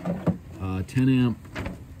a 10 amp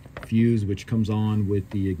fuse which comes on with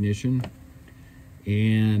the ignition.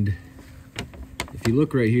 And if you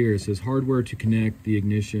look right here, it says hardware to connect the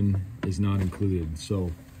ignition is not included.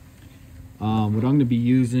 So what I'm going to be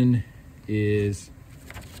using is,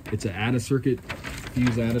 it's an add a circuit,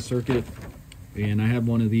 fuse add a circuit, and I have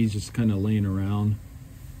one of these just kind of laying around.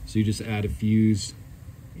 So you just add a fuse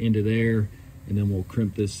into there, and then we'll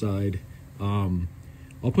crimp this side.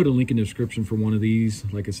 I'll put a link in the description for one of these.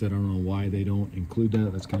 Like I said, I don't know why they don't include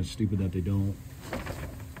that. That's kind of stupid that they don't.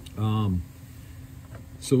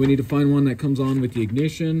 So we need to find one that comes on with the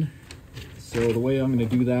ignition. So the way I'm going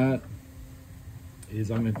to do that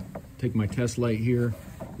is I'm going to take my test light here.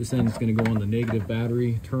 This end is going to go on the negative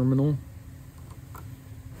battery terminal.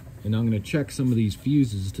 And I'm going to check some of these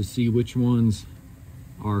fuses to see which ones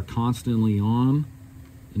are constantly on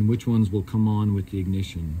and which ones will come on with the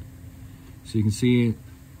ignition. So you can see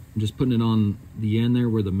I'm just putting it on the end there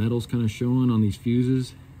where the metal's kind of showing on these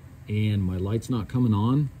fuses, and my light's not coming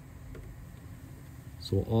on.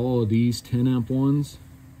 So all of these 10 amp ones,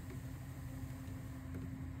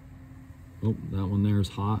 oh, that one there is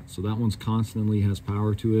hot, so that one's constantly has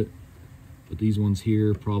power to it. But these ones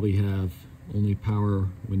here probably have only power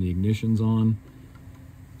when the ignition's on.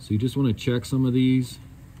 So you just want to check some of these.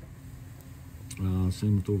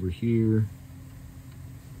 Same with over here.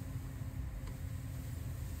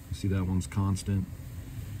 You see that one's constant.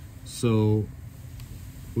 So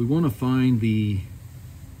we want to find the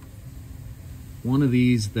one of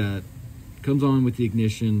these that comes on with the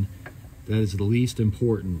ignition that is the least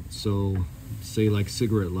important. So say like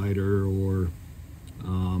cigarette lighter or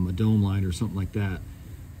a dome light or something like that.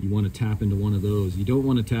 You want to tap into one of those. You don't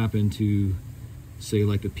want to tap into, say,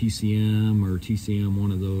 like a PCM or TCM,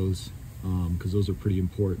 one of those, because those are pretty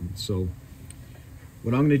important. So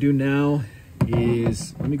what I'm going to do now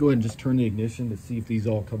is, let me go ahead and just turn the ignition to see if these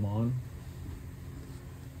all come on.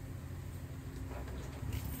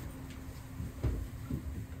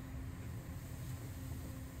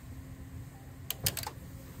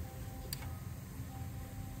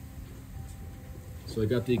 So I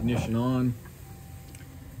got the ignition on,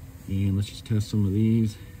 and let's just test some of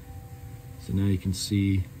these. So now you can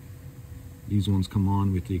see these ones come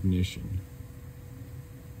on with the ignition.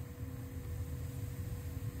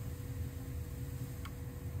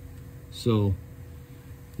 So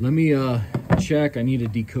let me check. I need to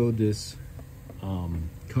decode this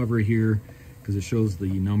cover here because it shows the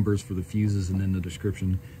numbers for the fuses and then the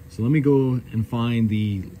description. So let me go and find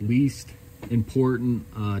the least important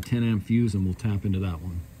 10 amp fuse, and we'll tap into that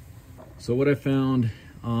one. So what I found,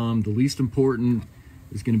 the least important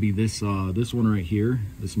is going to be this one right here,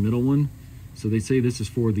 this middle one. So they say this is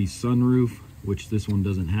for the sunroof, which this one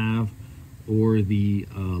doesn't have, or the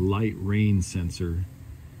light rain sensor.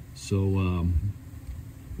 So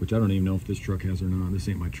which I don't even know if this truck has or not. This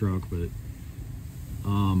ain't my truck, but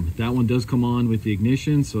that one does come on with the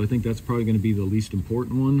ignition, so I think that's probably going to be the least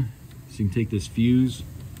important one. So you can take this fuse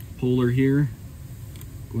puller here,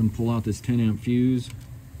 go ahead and pull out this 10 amp fuse,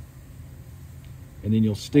 and then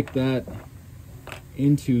you'll stick that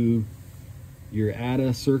into your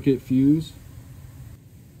ADA circuit fuse.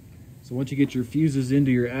 So once you get your fuses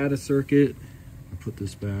into your ADA circuit, I'll put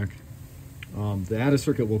this back. The ADA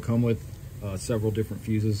circuit will come with several different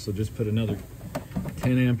fuses, so just put another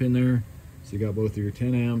 10 amp in there. So you got both of your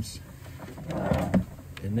 10 amps.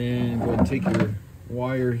 And then go ahead and take your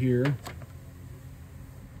wire here,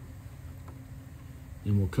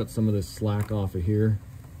 and we'll cut some of this slack off of here.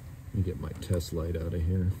 Let me get my test light out of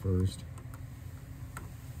here first.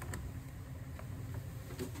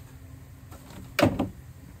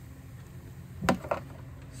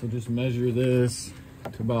 So just measure this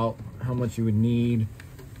to about how much you would need.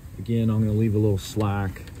 Again, I'm going to leave a little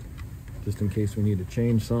slack just in case we need to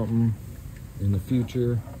change something in the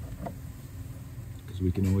future, because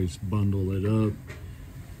we can always bundle it up.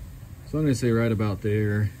 So I'm going to say right about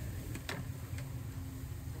there.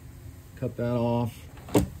 Cut that off.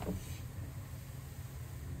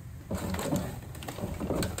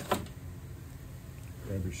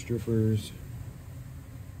 Grab your strippers.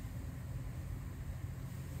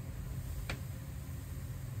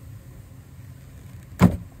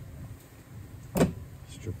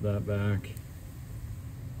 Strip that back.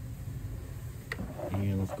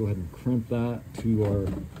 And let's go ahead and crimp that to our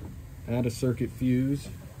ADA circuit fuse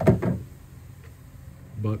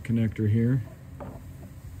butt connector here.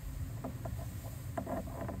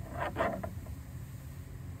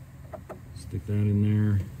 Stick that in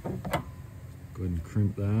there. Go ahead and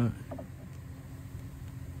crimp that.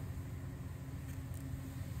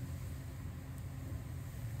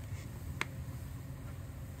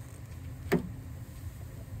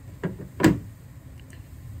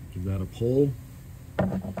 Give that a pull.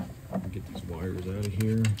 Get these wires out of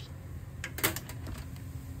here.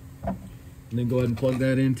 And then go ahead and plug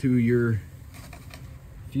that into your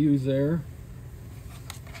fuse there.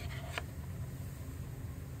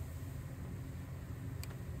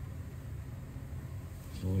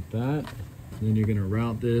 So like that. And then you're going to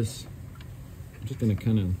route this. I'm just going to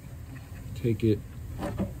kind of take it,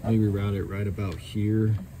 maybe route it right about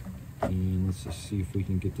here. And let's just see if we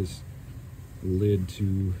can get this lid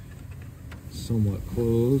to somewhat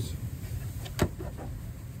close.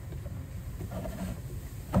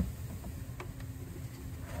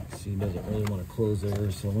 See, it doesn't really want to close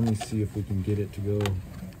there, so let me see if we can get it to go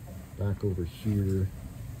back over here.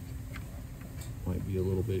 Might be a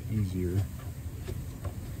little bit easier.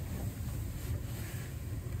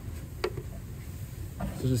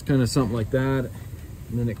 So just kind of something like that,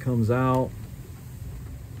 and then it comes out.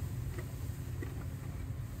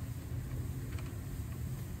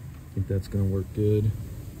 I think that's going to work good.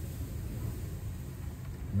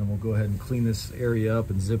 And then we'll go ahead and clean this area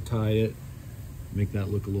up and zip tie it. Make that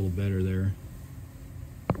look a little better there.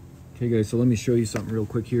 Okay guys, so let me show you something real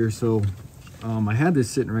quick here. So I had this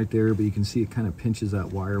sitting right there, but you can see it kind of pinches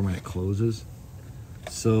that wire when it closes.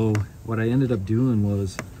 So what I ended up doing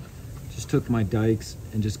was just took my dikes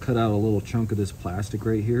and just cut out a little chunk of this plastic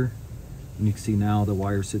right here. And you can see now the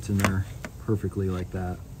wire sits in there perfectly like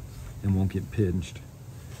that and won't get pinched.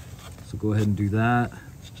 So go ahead and do that.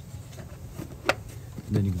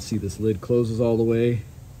 And then you can see this lid closes all the way.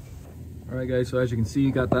 All right guys, so as you can see,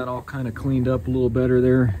 you got that all kind of cleaned up a little better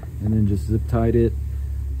there, and then just zip tied it.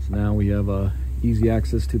 So now we have easy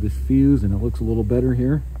access to this fuse, and it looks a little better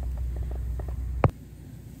here.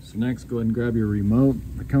 So next, go ahead and grab your remote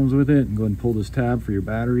that comes with it and go ahead and pull this tab for your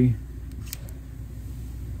battery.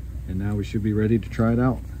 And now we should be ready to try it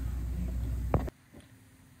out.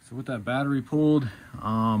 So with that battery pulled,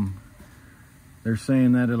 they're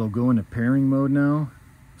saying that it'll go into pairing mode now.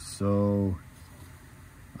 So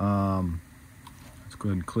let's go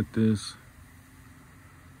ahead and click this.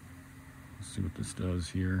 Let's see what this does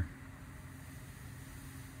here.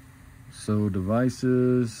 So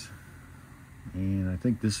devices, and I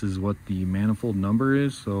think this is what the manifold number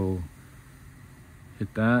is, so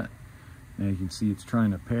hit that. Now you can see it's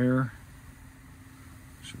trying to pair.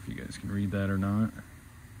 Not sure if you guys can read that or not.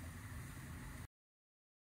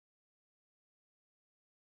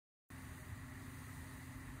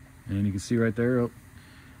 And you can see right there, oh,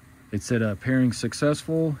 it said pairing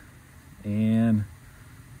successful, and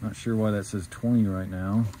not sure why that says 20 right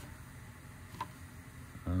now.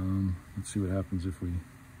 Let's see what happens if we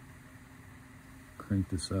crank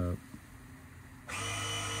this up.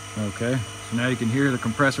 Okay, so now you can hear the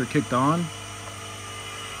compressor kicked on.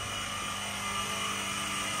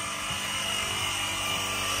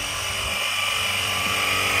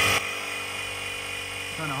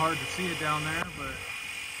 Kind of hard to see it down there, but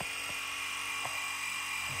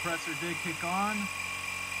compressor did kick on.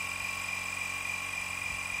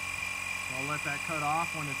 So I'll let that cut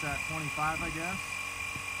off when it's at 25, I guess.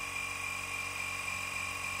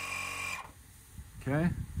 Okay,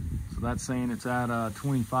 so that's saying it's at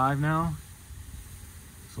 25 now.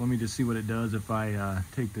 So let me just see what it does if I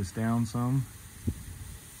take this down some.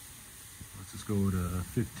 Let's just go to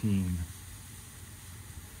 15. You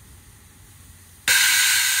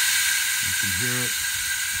can hear it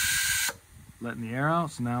letting the air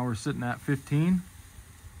out. So now we're sitting at 15.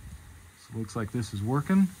 So it looks like this is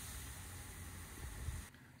working.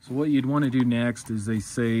 So what you'd want to do next is they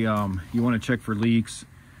say you want to check for leaks.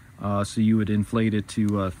 So you would inflate it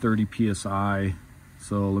to 30 psi.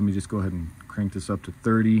 So let me just go ahead and crank this up to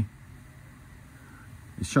 30.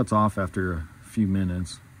 It shuts off after a few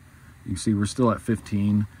minutes. You can see we're still at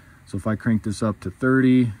 15. So if I crank this up to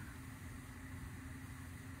 30,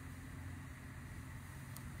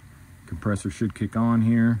 compressor should kick on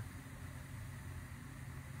here.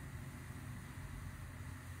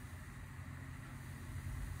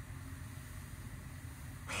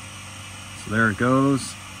 So there it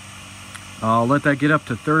goes. I'll let that get up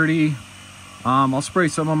to 30. I'll spray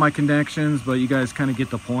some on my connections, but you guys kind of get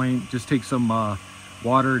the point. Just take some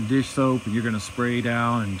water and dish soap, and you're going to spray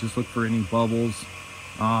down and just look for any bubbles.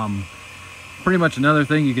 Pretty much another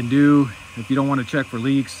thing you can do if you don't want to check for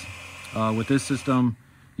leaks with this system,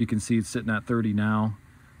 you can see it's sitting at 30 now.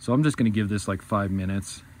 So I'm just going to give this like 5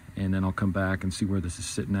 minutes, and then I'll come back and see where this is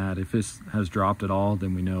sitting at. If this has dropped at all,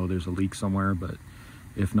 then we know there's a leak somewhere, but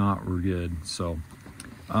if not, we're good. So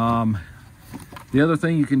the other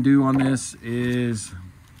thing you can do on this is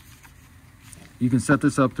you can set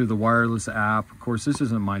this up through the wireless app. Of course, this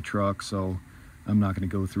isn't my truck, so I'm not going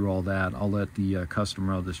to go through all that. I'll let the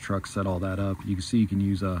customer of this truck set all that up. You can see you can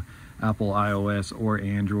use Apple iOS or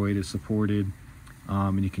Android is supported,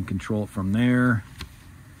 and you can control it from there.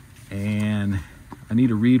 And I need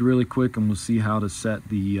to read really quick, and we'll see how to set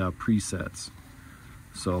the presets.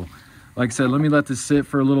 So like I said, let me let this sit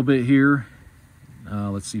for a little bit here.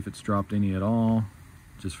 Let's see if it's dropped any at all,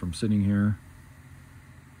 just from sitting here.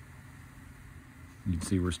 You can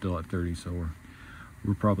see we're still at 30, so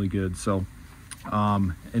we're probably good. So,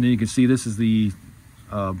 and then you can see this is the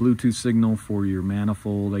Bluetooth signal for your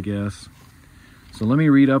manifold, I guess. So let me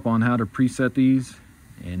read up on how to preset these,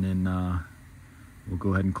 and then we'll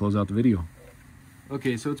go ahead and close out the video.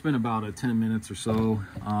 Okay, so it's been about 10 minutes or so.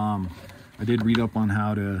 I did read up on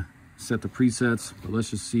how to set the presets, but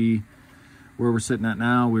let's just see where we're sitting at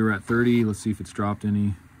now. We were at 30. Let's see if it's dropped any.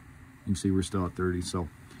 You can see we're still at 30. So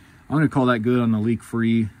I'm going to call that good on the leak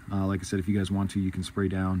free. Like I said, if you guys want to, you can spray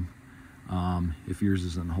down if yours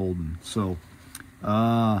isn't holding. So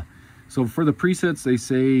for the presets, they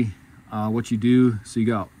say what you do. So you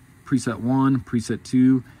got preset 1, preset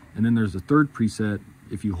 2, and then there's a third preset.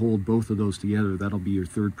 If you hold both of those together, that'll be your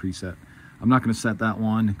third preset. I'm not going to set that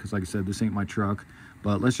one because, like I said, this ain't my truck.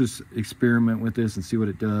 But let's just experiment with this and see what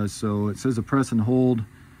it does. So it says to press and hold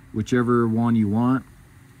whichever one you want.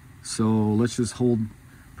 So let's just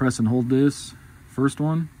press and hold this first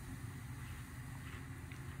one.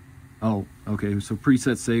 Oh, okay, so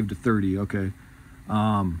preset saved to 30, okay.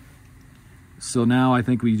 So now I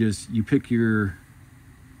think you pick your,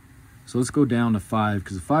 so let's go down to 5,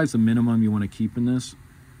 because 5 is the minimum you want to keep in this.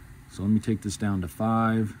 So let me take this down to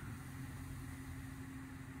 5.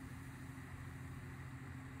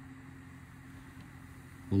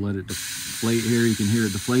 We'll let it deflate here. You can hear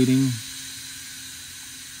it deflating.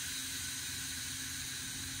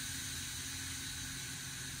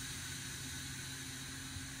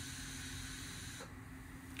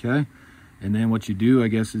 Okay, and then what you do, I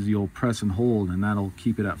guess, is you'll press and hold, and that'll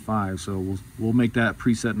keep it at 5. So we'll make that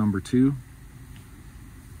preset number 2.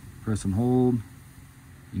 Press and hold,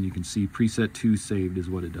 and you can see preset 2 saved is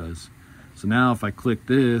what it does. So now if I click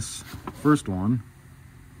this first one,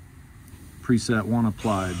 preset 1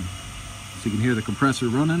 applied. So you can hear the compressor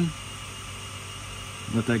running.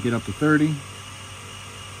 Let that get up to 30.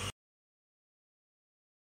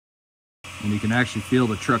 And you can actually feel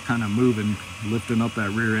the truck kind of moving, lifting up that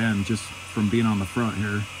rear end just from being on the front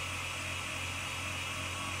here.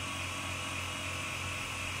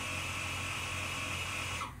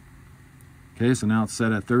 Okay, so now it's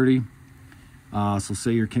set at 30. So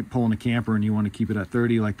say you're pulling a camper and you want to keep it at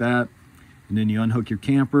 30 like that. And then you unhook your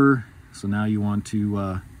camper. So now you want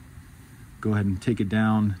to go ahead and take it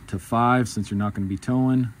down to 5 since you're not going to be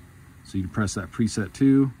towing. So you press that preset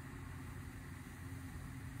 2.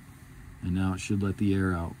 And now it should let the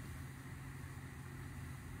air out.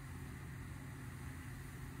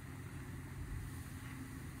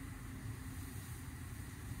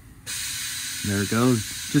 There it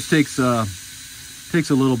goes. Just takes a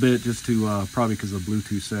little bit just to probably because of the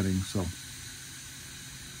Bluetooth settings. So,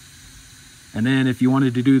 and then if you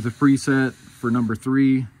wanted to do the preset for number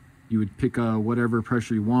 3, you would pick whatever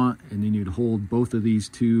pressure you want, and then you'd hold both of these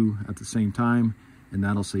two at the same time, and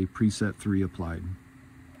that'll say preset 3 applied.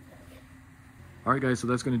 All right, guys, so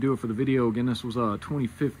that's going to do it for the video. Again, this was a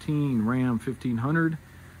 2015 Ram 1500.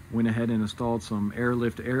 Went ahead and installed some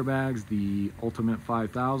airlift airbags, the Ultimate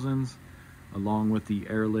 5000s, along with the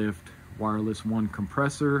Airlift Wireless 1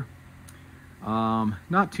 compressor.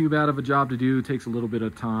 Not too bad of a job to do. It takes a little bit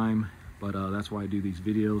of time, but that's why I do these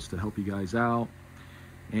videos, to help you guys out.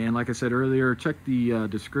 And like I said earlier, check the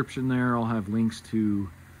description there. I'll have links to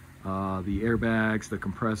the airbags, the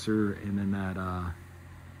compressor, and then that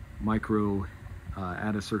micro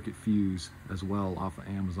add-a-circuit fuse as well off of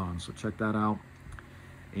Amazon. So check that out.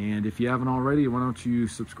 And if you haven't already, why don't you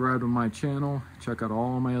subscribe to my channel, check out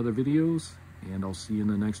all my other videos, and I'll see you in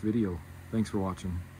the next video. Thanks for watching.